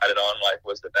both decided on, like,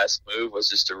 was the best move, was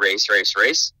just to race.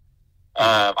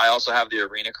 I also have the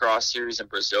Arena Cross series in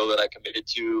Brazil that I committed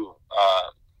to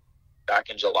back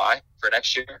in July for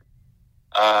next year.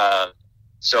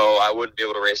 So I wouldn't be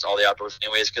able to race all the outdoors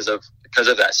anyways because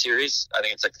of that series. I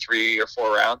think it's like 3 or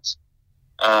 4 rounds.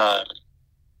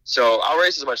 So I'll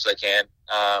race as much as I can.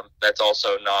 That's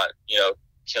also not,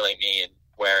 killing me and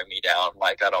wearing me down.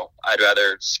 Like, I'd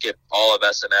rather skip all of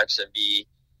SMX and be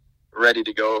ready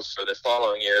to go for the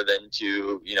following year than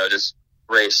to, just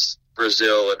race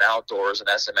Brazil and outdoors and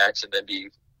SMX and then be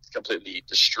completely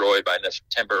destroyed by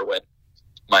September when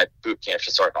my boot camp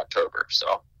should start in October.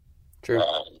 So true.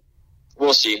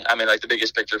 We'll see. I mean, like, the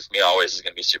biggest picture for me always is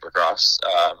going to be Supercross.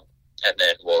 And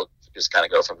then we'll just kind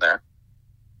of go from there.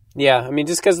 Yeah. I mean,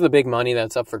 just because of the big money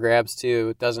that's up for grabs too,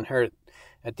 it doesn't hurt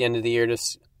at the end of the year,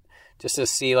 just to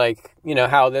see like, you know,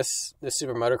 how this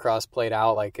super motocross played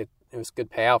out. Like it was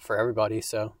good payout for everybody.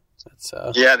 So that's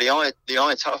yeah. The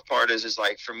only tough part is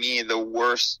like for me, the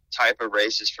worst type of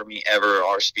races for me ever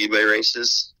are speedway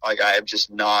races. Like I am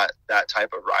just not that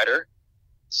type of rider.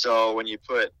 So when you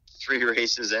put 3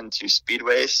 races into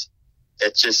speedways,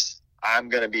 it's just, I'm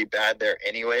going to be bad there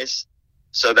anyways.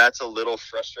 So that's a little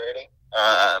frustrating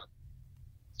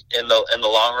in the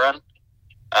long run.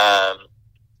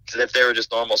 Because if they were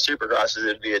just normal supercrosses,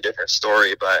 it'd be a different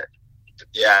story. But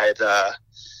yeah,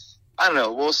 I don't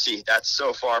know. We'll see. That's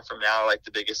so far from now. Like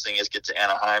the biggest thing is get to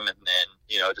Anaheim and then,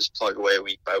 you know, just plug away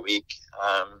week by week.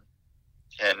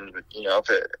 And, you know,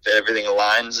 if everything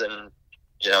aligns and,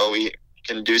 you know, we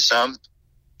can do some,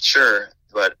 sure.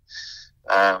 But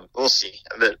we'll see.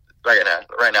 Right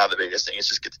now, the biggest thing is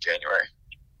just get to January.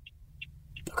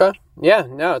 Okay. Yeah,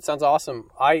 no, it sounds awesome.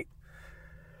 I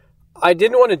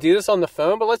didn't want to do this on the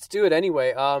phone, but let's do it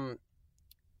anyway.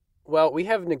 Well, we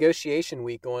have negotiation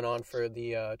week going on for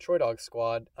the Troy Dog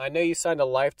squad. I know you signed a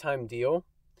lifetime deal.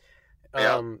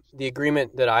 Yeah. The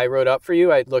agreement that I wrote up for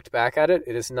you, I looked back at it.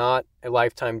 It is not a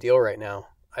lifetime deal right now.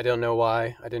 I don't know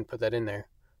why I didn't put that in there.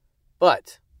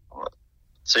 But.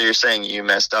 So you're saying you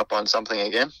messed up on something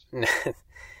again?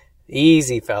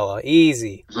 Easy, fella.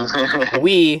 Easy.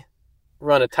 We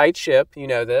run a tight ship. You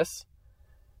know this.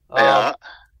 Yeah.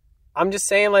 I'm just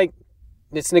saying, like,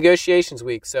 it's negotiations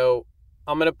week, so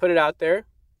I'm going to put it out there.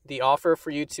 The offer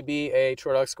for you to be a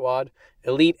Troy Dog Squad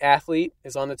elite athlete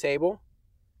is on the table.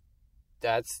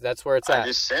 That's where it's at.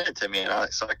 Just send it to me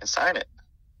so I can sign it.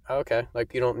 Okay.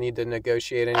 Like, you don't need to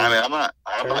negotiate anything. I mean,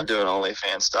 I'm not doing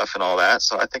OnlyFans stuff and all that,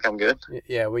 so I think I'm good.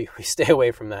 Yeah, we stay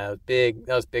away from that. That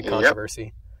was big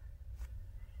controversy.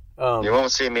 Yep. You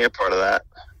won't see me a part of that.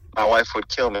 My wife would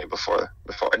kill me before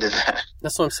I did that.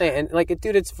 That's what I'm saying. And like,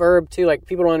 dude, it's verb too. Like,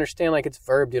 people don't understand. Like, it's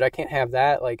verb, dude. I can't have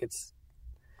that. Like, it's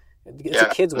a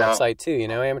kid's website too. You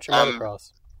know, amateur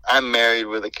motocross. I'm married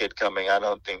with a kid coming. I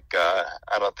don't think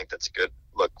that's a good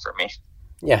look for me.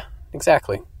 Yeah,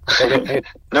 exactly.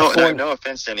 No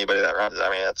offense to anybody that runs. I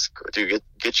mean, that's dude.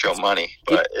 Get your money,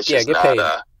 but it's just get not. Paid.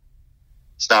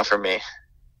 It's not for me.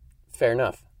 Fair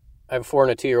enough. I have a 4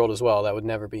 and a 2-year-old as well. That would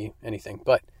never be anything.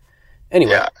 But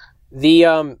anyway,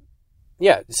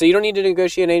 so you don't need to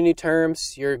negotiate any new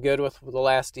terms. You're good with the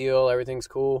last deal. Everything's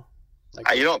cool.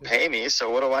 Like, you don't pay me, so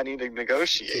what do I need to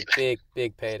negotiate?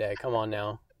 Big payday. Come on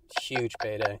now. Huge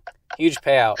payday. Huge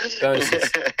payout. Bonuses.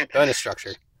 Bonus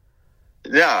structure.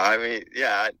 Yeah, I mean,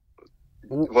 yeah.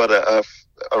 What, a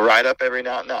write-up every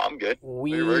now and then? No, I'm good.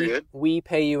 We're good. We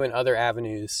pay you in other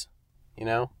avenues, you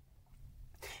know?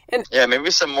 And yeah, maybe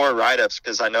some more write-ups,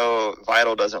 because I know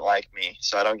Vital doesn't like me,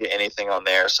 so I don't get anything on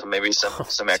there, so maybe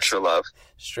some extra love.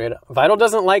 Straight up. Vital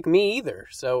doesn't like me either,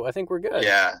 so I think we're good.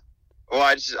 Yeah.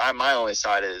 Well, my only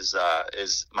side is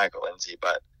Michael Lindsay,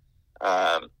 but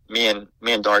me and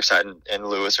Darkside and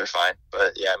Lewis are fine.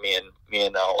 But yeah, me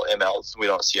and ML, we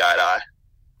don't see eye to eye.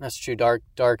 That's true.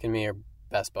 Dark and me are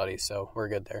best buddies, so we're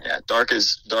good there. Yeah, Dark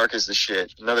is the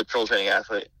shit. Another pro training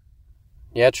athlete.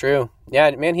 Yeah, true. Yeah,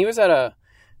 man, he was at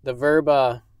the Verb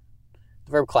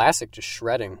Classic, just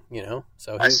shredding. You know,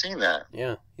 so I've seen that.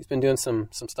 Yeah, he's been doing some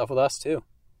stuff with us too.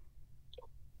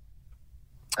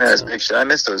 Yeah, that's big shit. I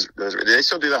miss those. Do they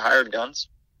still do the hired guns?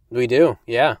 We do.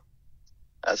 Yeah.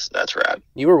 That's rad.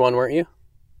 You were one, weren't you?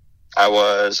 I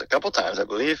was a couple times, I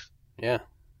believe. Yeah.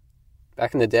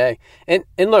 Back in the day. And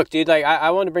look, dude, like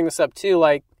I wanted to bring this up too.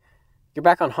 Like, you're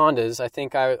back on Hondas. I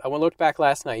think I looked back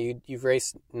last night. You've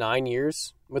raced 9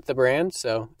 years with the brand,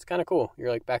 so it's kind of cool. You're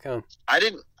like back home. I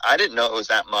didn't know it was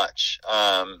that much.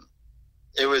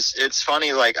 It's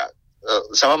funny. Like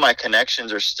some of my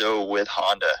connections are still with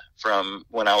Honda from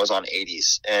when I was on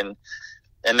 80s, and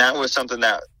that was something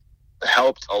that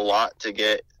helped a lot to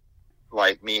get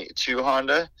like me to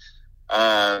Honda.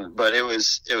 But it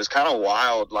was kind of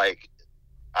wild. Like,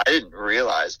 I didn't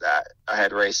realize that I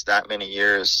had raced that many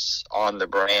years on the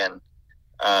brand.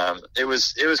 It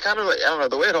was kind of like, I don't know,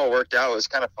 the way it all worked out was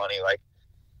kind of funny. Like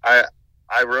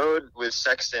I rode with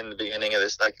Sexton the beginning of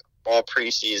this, like all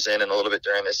preseason and a little bit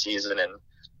during the season. And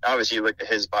obviously you look at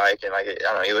his bike and like, I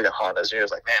don't know, you look at Honda's and you're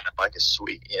just like, man, that bike is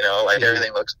sweet. You know, like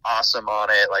everything looks awesome on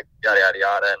it, like yada, yada,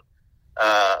 yada. And,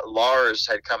 Lars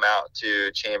had come out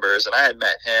to Chambers and I had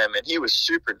met him and he was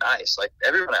super nice. Like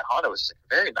everyone at Honda was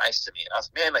like, very nice to me. And I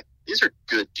was like, man, like these are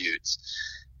good dudes.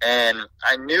 And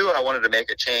I knew I wanted to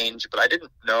make a change, but I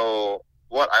didn't know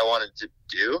what I wanted to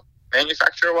do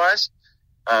manufacturer wise.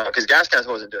 Cause Gas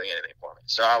wasn't doing anything for me.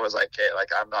 So I was like, hey, like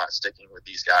I'm not sticking with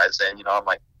these guys. And, you know, I'm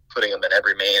like putting them in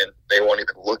every main and they won't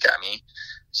even look at me.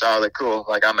 So I was like, cool,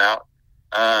 like I'm out.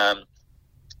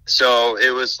 So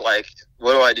it was like,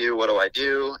 what do I do? What do I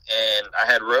do? And I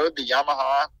had rode the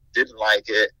Yamaha, didn't like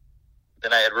it.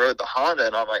 Then I had rode the Honda,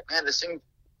 and I'm like, man, this thing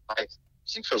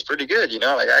feels pretty good,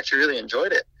 Like, I actually really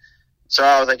enjoyed it. So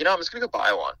I was like, I'm just going to go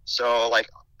buy one. So, like,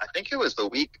 I think it was the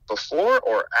week before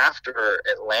or after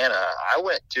Atlanta, I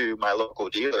went to my local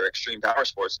dealer, Extreme Power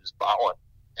Sports, and just bought one.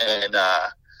 And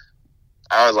I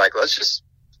was like, let's just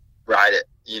ride it,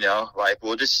 Like,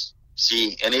 we'll just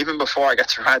see. And even before I got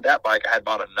to ride that bike, I had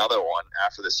bought another one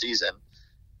after the season.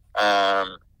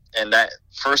 And that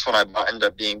first one I bought ended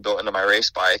up being built into my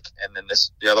race bike. And then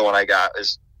the other one I got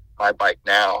is my bike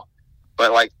now.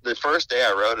 But, like, the first day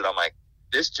I rode it, I'm like,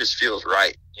 this just feels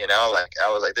right. Like,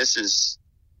 I was like, this is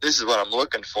what I'm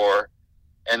looking for.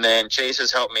 And then Chase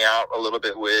has helped me out a little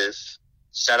bit with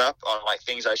setup on, like,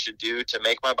 things I should do to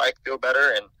make my bike feel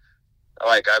better. And,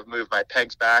 like, I've moved my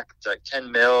pegs back to like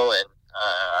 10 mil, and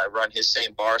I run his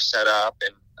same bar setup,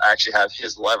 and I actually have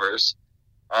his levers.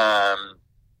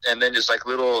 And then just like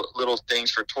little things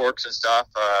for torques and stuff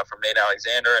from Nate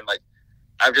Alexander. And, like,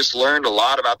 I've just learned a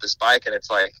lot about this bike, and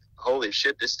it's like, holy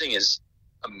shit, this thing is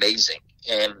amazing.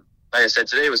 And like I said,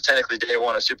 today was technically day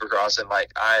one of Supercross, and,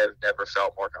 like, I've never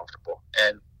felt more comfortable.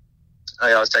 And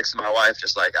I was texting my wife,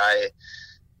 just like,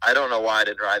 I don't know why I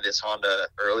didn't ride this Honda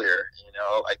earlier.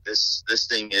 Like, this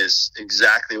thing is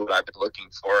exactly what I've been looking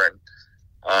for. And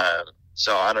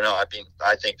so I don't know.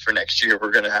 I think for next year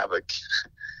we're gonna have a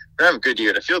good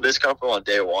year. To feel this comfortable on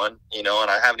day one, and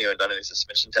I haven't even done any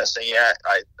suspension testing yet.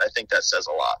 I think that says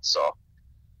a lot. So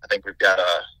I think we've got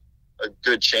a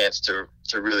good chance to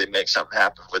really make something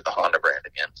happen with the Honda brand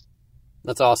again.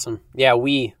 That's awesome. Yeah,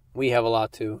 we have a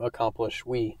lot to accomplish.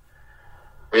 We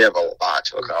have a lot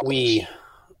to accomplish.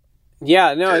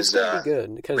 Yeah, no, it's going to be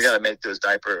good. Because we got to make those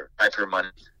diaper money.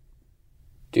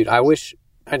 Dude, I wish,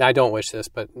 and I don't wish this,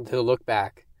 but to look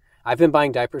back, I've been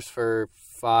buying diapers for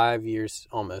 5 years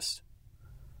almost.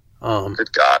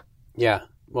 Good God. Yeah,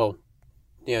 well,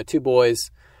 2 boys.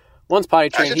 One's potty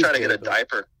trained. I should try to get a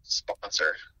diaper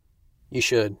sponsor. You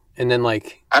should. And then,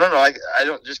 like, I don't know, I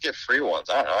don't just get free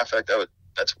ones. I don't know. I feel like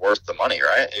that's worth the money,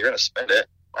 right? You're going to spend it.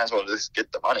 Might as well just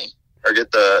get the money or get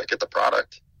the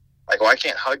product. Like, why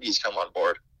can't Huggies come on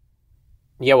board?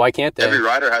 Yeah, why can't they? Every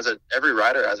rider has a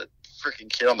freaking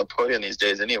kid on the podium these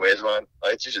days anyways.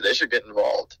 They should get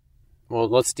involved. Well,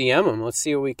 let's DM them. Let's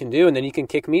see what we can do, and then you can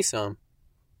kick me some.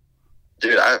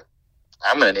 Dude, I'm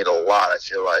going to need a lot, I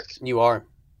feel like. You are.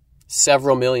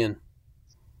 Several million.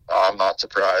 Oh, I'm not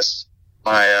surprised.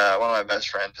 My one of my best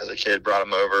friends as a kid brought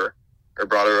her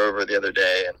over the other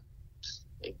day, and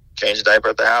he changed the diaper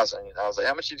at the house. And I was like,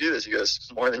 how much you do this? He goes,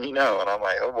 more than you know. And I'm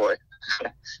like, oh boy,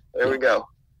 there we go.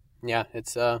 Yeah,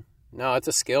 it's it's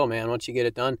a skill, man. Once you get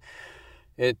it done,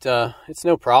 it's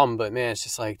no problem. But man, it's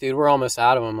just like, dude, we're almost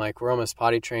out of them. Like, we're almost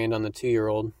potty trained on the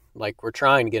 2-year-old. Like, we're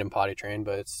trying to get him potty trained,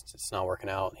 but it's not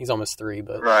working out. He's almost 3,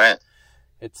 but right.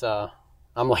 It's I'm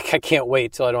like, I can't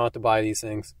wait till I don't have to buy these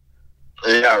things.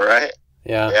 Yeah, right.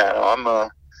 Yeah. Yeah, no,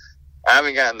 I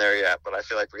haven't gotten there yet, but I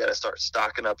feel like we got to start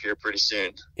stocking up here pretty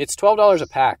soon. It's $12 a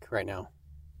pack right now.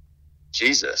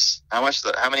 Jesus. How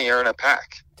many are in a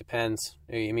pack? Depends.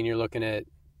 I mean, you're looking at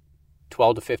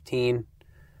 12 to 15.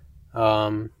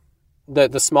 The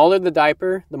smaller the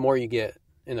diaper, the more you get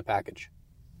in the package.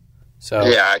 So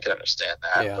yeah, I can understand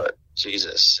that, yeah. But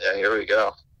Jesus. Yeah, here we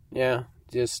go. Yeah,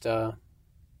 just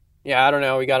yeah, I don't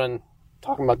know. We got on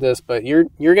talking about this, but you're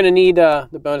going to need the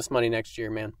bonus money next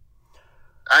year, man.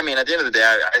 I mean, at the end of the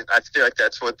day, I feel like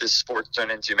that's what this sport's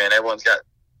turned into, man. Everyone's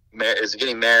is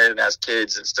getting married and has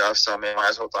kids and stuff, so I mean, might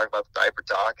as well talk about the diaper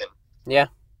talk and yeah,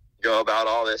 go about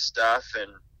all this stuff.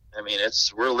 And I mean,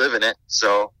 we're living it,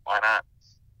 so why not?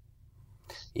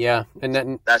 Yeah, and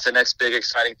then that's the next big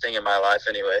exciting thing in my life,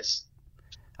 anyways.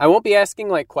 I won't be asking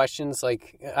like questions.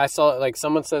 Like, I saw, like,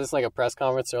 someone said it's like a press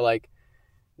conference, or like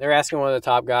they're asking one of the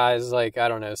top guys, like, I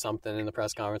don't know, something in the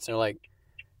press conference. And they're like,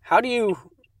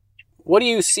 what do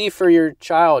you see for your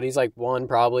child? He's like, 1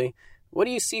 probably. What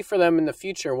do you see for them in the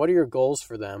future? What are your goals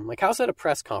for them? Like, how's that a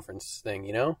press conference thing,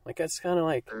 you know? Like, that's kind of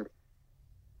like...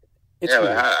 Yeah,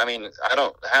 but I mean, I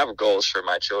don't have goals for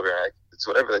my children. It's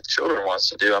whatever the children wants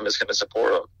to do. I'm just going to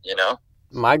support them, you know?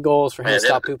 My goal is for him to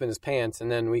stop pooping his pants,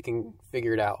 and then we can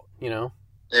figure it out, you know?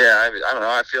 Yeah, I don't know.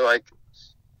 I feel like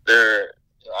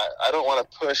I don't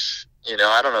want to push, you know,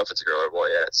 I don't know if it's a girl or a boy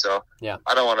yet. So yeah,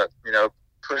 I don't want to, you know,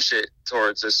 push it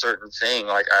towards a certain thing.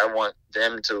 Like, I want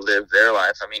them to live their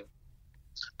life. I mean,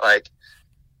 like,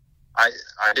 I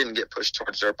didn't get pushed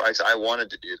towards dirt bikes. I wanted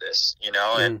to do this, you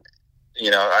know, and,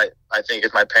 you know, I think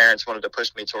if my parents wanted to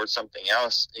push me towards something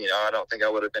else, you know, I don't think I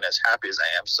would have been as happy as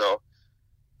I am. So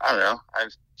I don't know.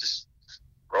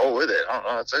 roll with it. I don't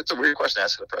know. It's a weird question to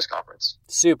ask at a press conference.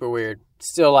 Super weird.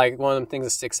 Still, like, one of them things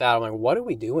that sticks out. I'm like, what are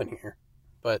we doing here?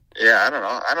 But yeah, I don't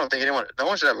know. I don't think no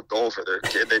one should have a goal for their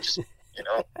kid. They just,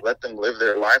 let them live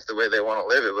their life the way they want to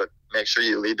live it, but make sure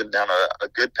you lead them down a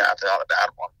good path and not a bad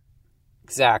one.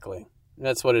 Exactly.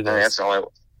 That's what it is. That's the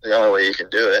only way you can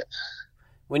do it.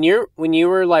 When you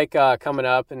were like coming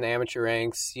up in the amateur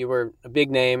ranks, you were a big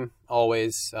name,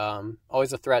 always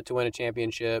a threat to win a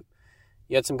championship.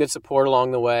 You had some good support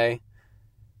along the way.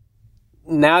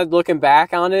 Now looking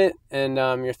back on it, and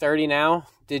you're 30 now,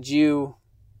 did you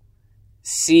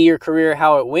see your career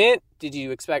how it went? Did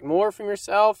you expect more from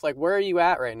yourself? Like, where are you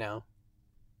at right now?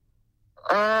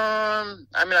 I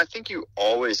mean, I think you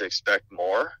always expect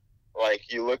more.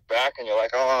 Like, you look back and you're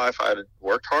like, oh, if I had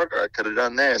worked harder, I could have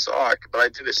done this. But I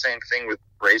do the same thing with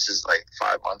races like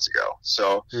 5 months ago.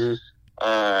 So,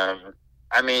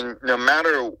 I mean, no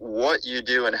matter what you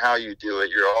do and how you do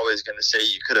it, you're always going to say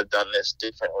you could have done this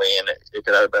differently and it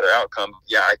could have a better outcome.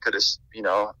 Yeah, I could have,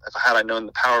 if I known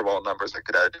the Powerball numbers, I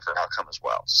could have a different outcome as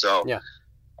well. So, yeah.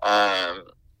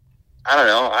 I don't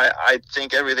know. I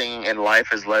think everything in life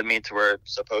has led me to where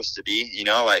it's supposed to be,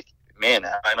 like, man,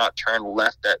 had I not turned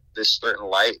left at this certain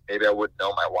light, maybe I wouldn't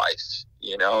know my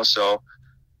wife, So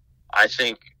I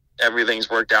think everything's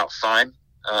worked out fine.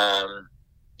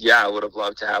 Yeah, I would have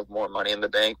loved to have more money in the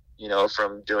bank,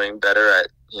 from doing better at,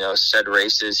 said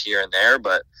races here and there,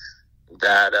 but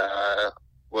that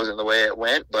wasn't the way it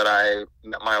went. But I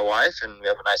met my wife and we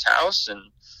have a nice house and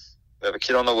we have a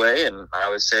kid on the way, and I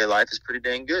would say life is pretty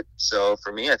dang good. So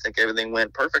for me, I think everything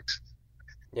went perfect.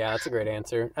 Yeah, that's a great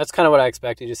answer. That's kind of what I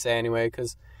expected you to say anyway,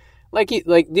 because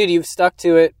dude, you've stuck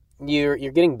to it. You're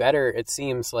getting better. It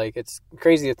seems like it's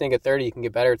crazy to think at 30 you can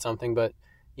get better at something, but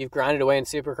you've grinded away in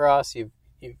Supercross. You've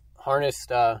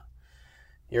harnessed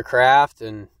your craft,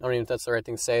 and I don't even know if that's the right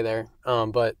thing to say there.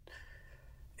 But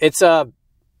it's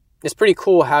pretty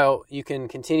cool how you can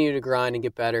continue to grind and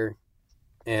get better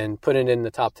and put it in the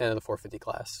top 10 of the 450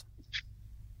 class.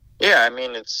 Yeah, I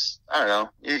mean, I don't know.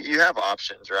 You have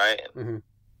options, right? And mm-hmm.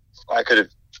 I could have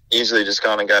easily just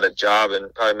gone and got a job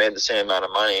and probably made the same amount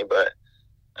of money, but,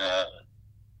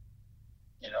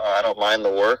 I don't mind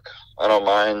the work. I don't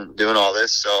mind doing all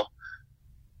this. So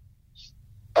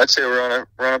I'd say we're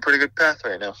on a pretty good path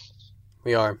right now.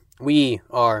 We are.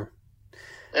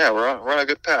 Yeah, we're on a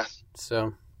good path.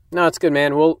 So, no, it's good,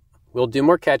 man. We'll do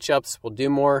more catch-ups. We'll do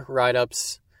more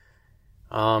write-ups.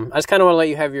 I just kind of want to let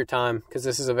you have your time because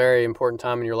this is a very important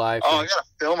time in your life. Oh, I got a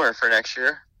filmer for next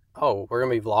year. Oh, we're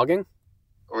going to be vlogging?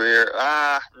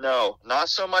 No, not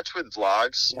so much with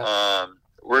vlogs. Yeah.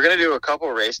 We're going to do a couple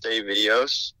race day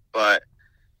videos, but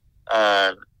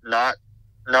not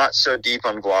so deep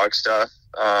on vlog stuff.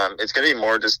 It's going to be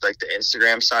more just like the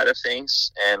Instagram side of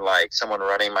things and like someone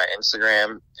running my Instagram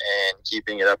and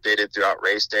keeping it updated throughout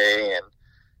race day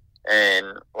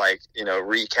and like,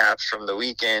 recaps from the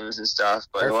weekends and stuff,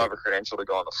 but he'll have a credential to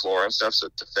go on the floor and stuff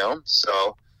to film.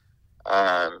 So,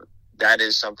 that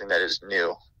is something that is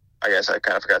new. I guess I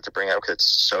kind of forgot to bring it up because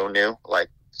it's so new, like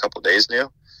a couple days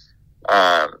new.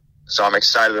 So I'm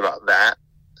excited about that.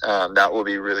 That will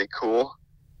be really cool.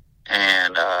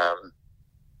 And,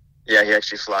 yeah, he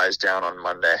actually flies down on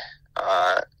Monday,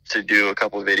 to do a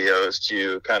couple of videos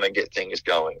to kind of get things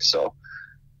going. So,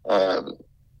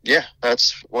 yeah,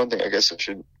 that's one thing I guess I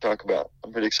should talk about.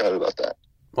 I'm pretty excited about that.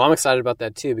 Well, I'm excited about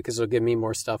that too because it'll give me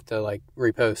more stuff to like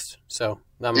repost. So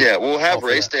yeah, we'll have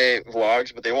race day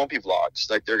vlogs, but they won't be vlogs.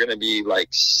 Like they're going to be like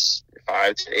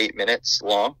 5 to 8 minutes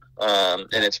long.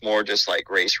 And it's more just like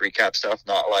race recap stuff,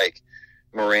 not like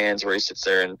Moran's where he sits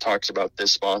there and talks about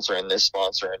this sponsor and does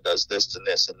this and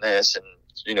this and this and,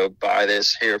 buy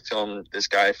this here, film this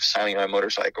guy signing my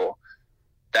motorcycle.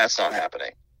 That's not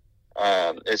happening.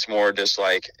 It's more just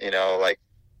like, like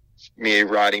me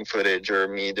riding footage or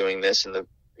me doing this in the,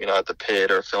 at the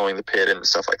pit or filming the pit and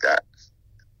stuff like that.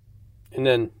 And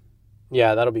then,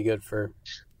 yeah, that'll be good for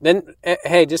then.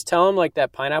 Hey, just tell him like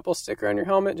that pineapple sticker on your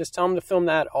helmet. Just tell him to film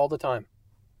that all the time.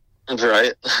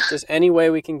 Right. Just any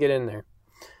way we can get in there.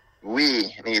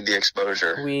 We need the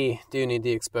exposure. We do need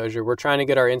the exposure. We're trying to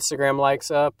get our Instagram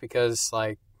likes up because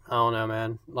like, I don't know,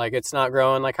 man. Like it's not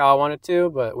growing like how I want it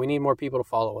to, but we need more people to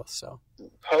follow us. So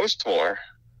post more.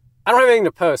 I don't have anything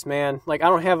to post, man. Like I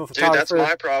don't have a photographer. Dude, that's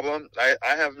my problem. I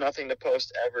have nothing to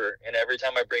post ever, and every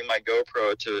time I bring my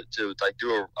GoPro to like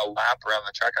do a lap around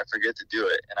the track, I forget to do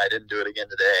it, and I didn't do it again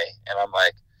today. And I'm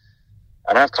like,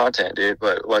 I don't have content, dude.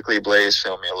 But luckily, Blaze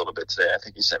filmed me a little bit today. I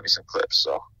think he sent me some clips.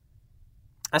 So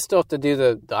I still have to do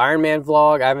the Ironman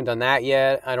vlog. I haven't done that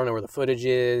yet. I don't know where the footage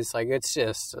is. Like it's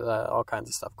just all kinds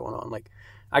of stuff going on. Like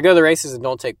I go to the races and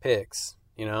don't take pics.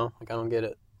 Like I don't get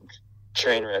it.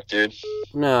 train wreck, dude.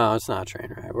 No, it's not a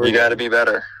train wreck. You got to be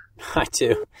better. I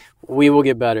do. We will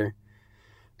get better.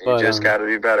 You just got to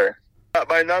be better. Got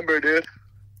my number, dude.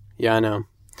 Yeah, I know.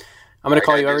 I'm going to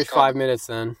call you every 5 minutes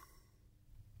then.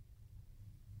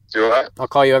 Do what? I'll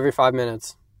call you every 5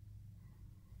 minutes.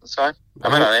 That's fine. I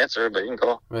might not answer, but you can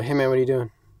call. But, hey, man, what are you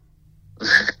doing?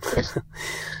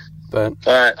 But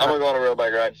all right, I'm going to go on a real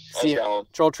bike ride. See you.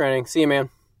 Troll training. See you, man.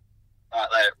 All right,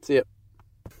 later. See you.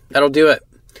 That'll do it.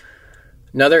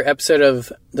 Another episode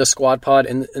of the Squad Pod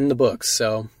in the books.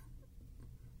 So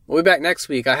we'll be back next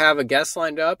week. I have a guest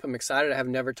lined up. I'm excited. I have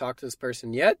never talked to this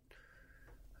person yet.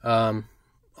 I'll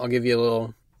give you a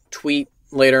little tweet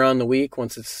later on in the week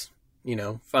once it's,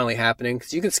 finally happening.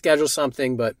 Because you can schedule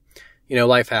something, but,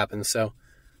 life happens. So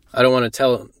I don't want to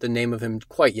tell the name of him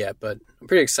quite yet, but I'm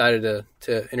pretty excited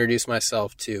to introduce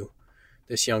myself to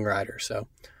this young rider. So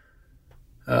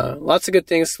lots of good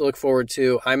things to look forward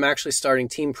to. I'm actually starting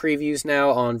team previews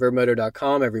now on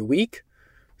verbmoto.com every week.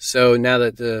 So now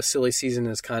that the silly season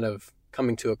is kind of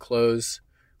coming to a close,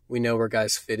 we know where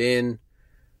guys fit in.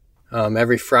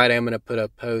 Every Friday I'm going to put a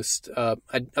post.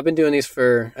 I've been doing these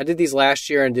I did these last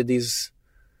year and did these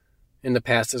in the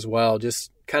past as well.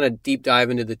 Just kind of deep dive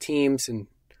into the teams and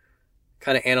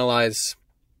kind of analyze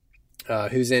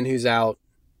who's in, who's out,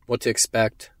 what to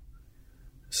expect.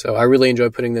 So I really enjoy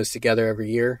putting those together every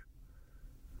year.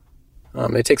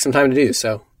 It takes some time to do,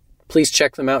 so please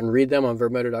check them out and read them on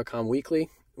verbmoto.com weekly.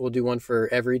 We'll do one for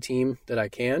every team that I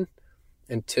can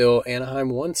until Anaheim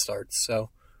 1 starts. So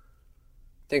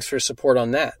thanks for your support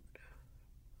on that.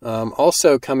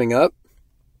 Also coming up,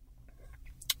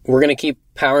 we're going to keep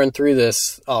powering through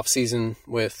this off season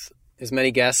with as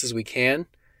many guests as we can,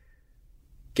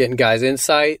 getting guys'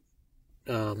 insight.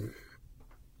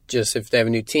 Just if they have a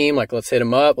new team, let's hit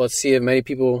them up. Let's see as many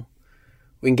people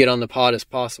we can get on the pod as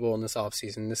possible in this off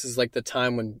season. This is the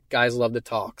time when guys love to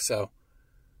talk. So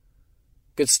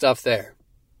good stuff there.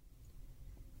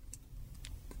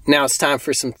 Now it's time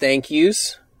for some thank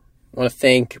yous. I want to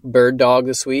thank Bird Dog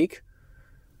this week.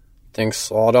 Thanks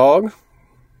Slaw Dog.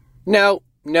 Nope,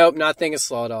 not thanking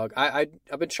Slaw Dog. I've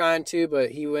been trying to,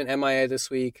 but he went MIA this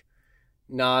week.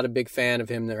 Not a big fan of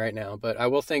him right now, but I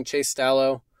will thank Chase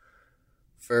Stallo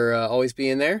for always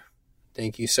being there.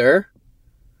 Thank you, sir.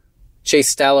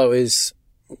 Chase Stallo is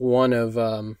one of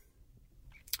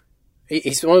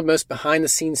he's one of the most behind the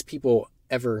scenes people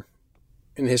ever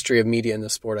in the history of media in the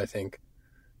sport, I think.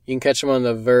 You can catch him on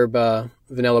the Verb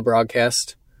Vanilla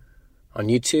broadcast on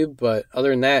YouTube, but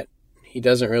other than that, he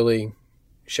doesn't really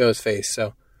show his face.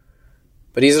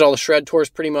 But he's at all the Shred Tours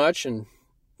pretty much, and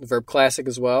the Verb Classic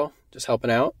as well, just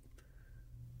helping out.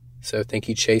 So thank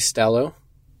you, Chase Stallo.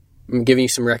 I'm giving you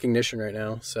some recognition right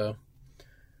now, so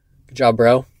good job,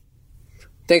 bro.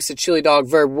 Thanks to Chili Dog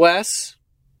Verb Wes.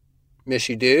 Miss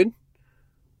you, dude.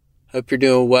 Hope you're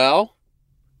doing well.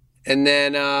 And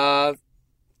then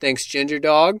thanks Ginger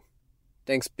Dog.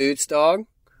 Thanks Boots Dog.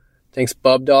 Thanks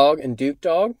Bub Dog and Duke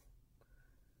Dog.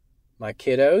 My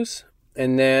kiddos.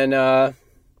 And then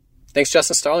thanks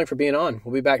Justin Starling for being on.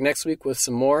 We'll be back next week with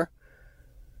some more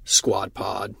Squad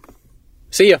Pod.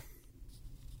 See ya.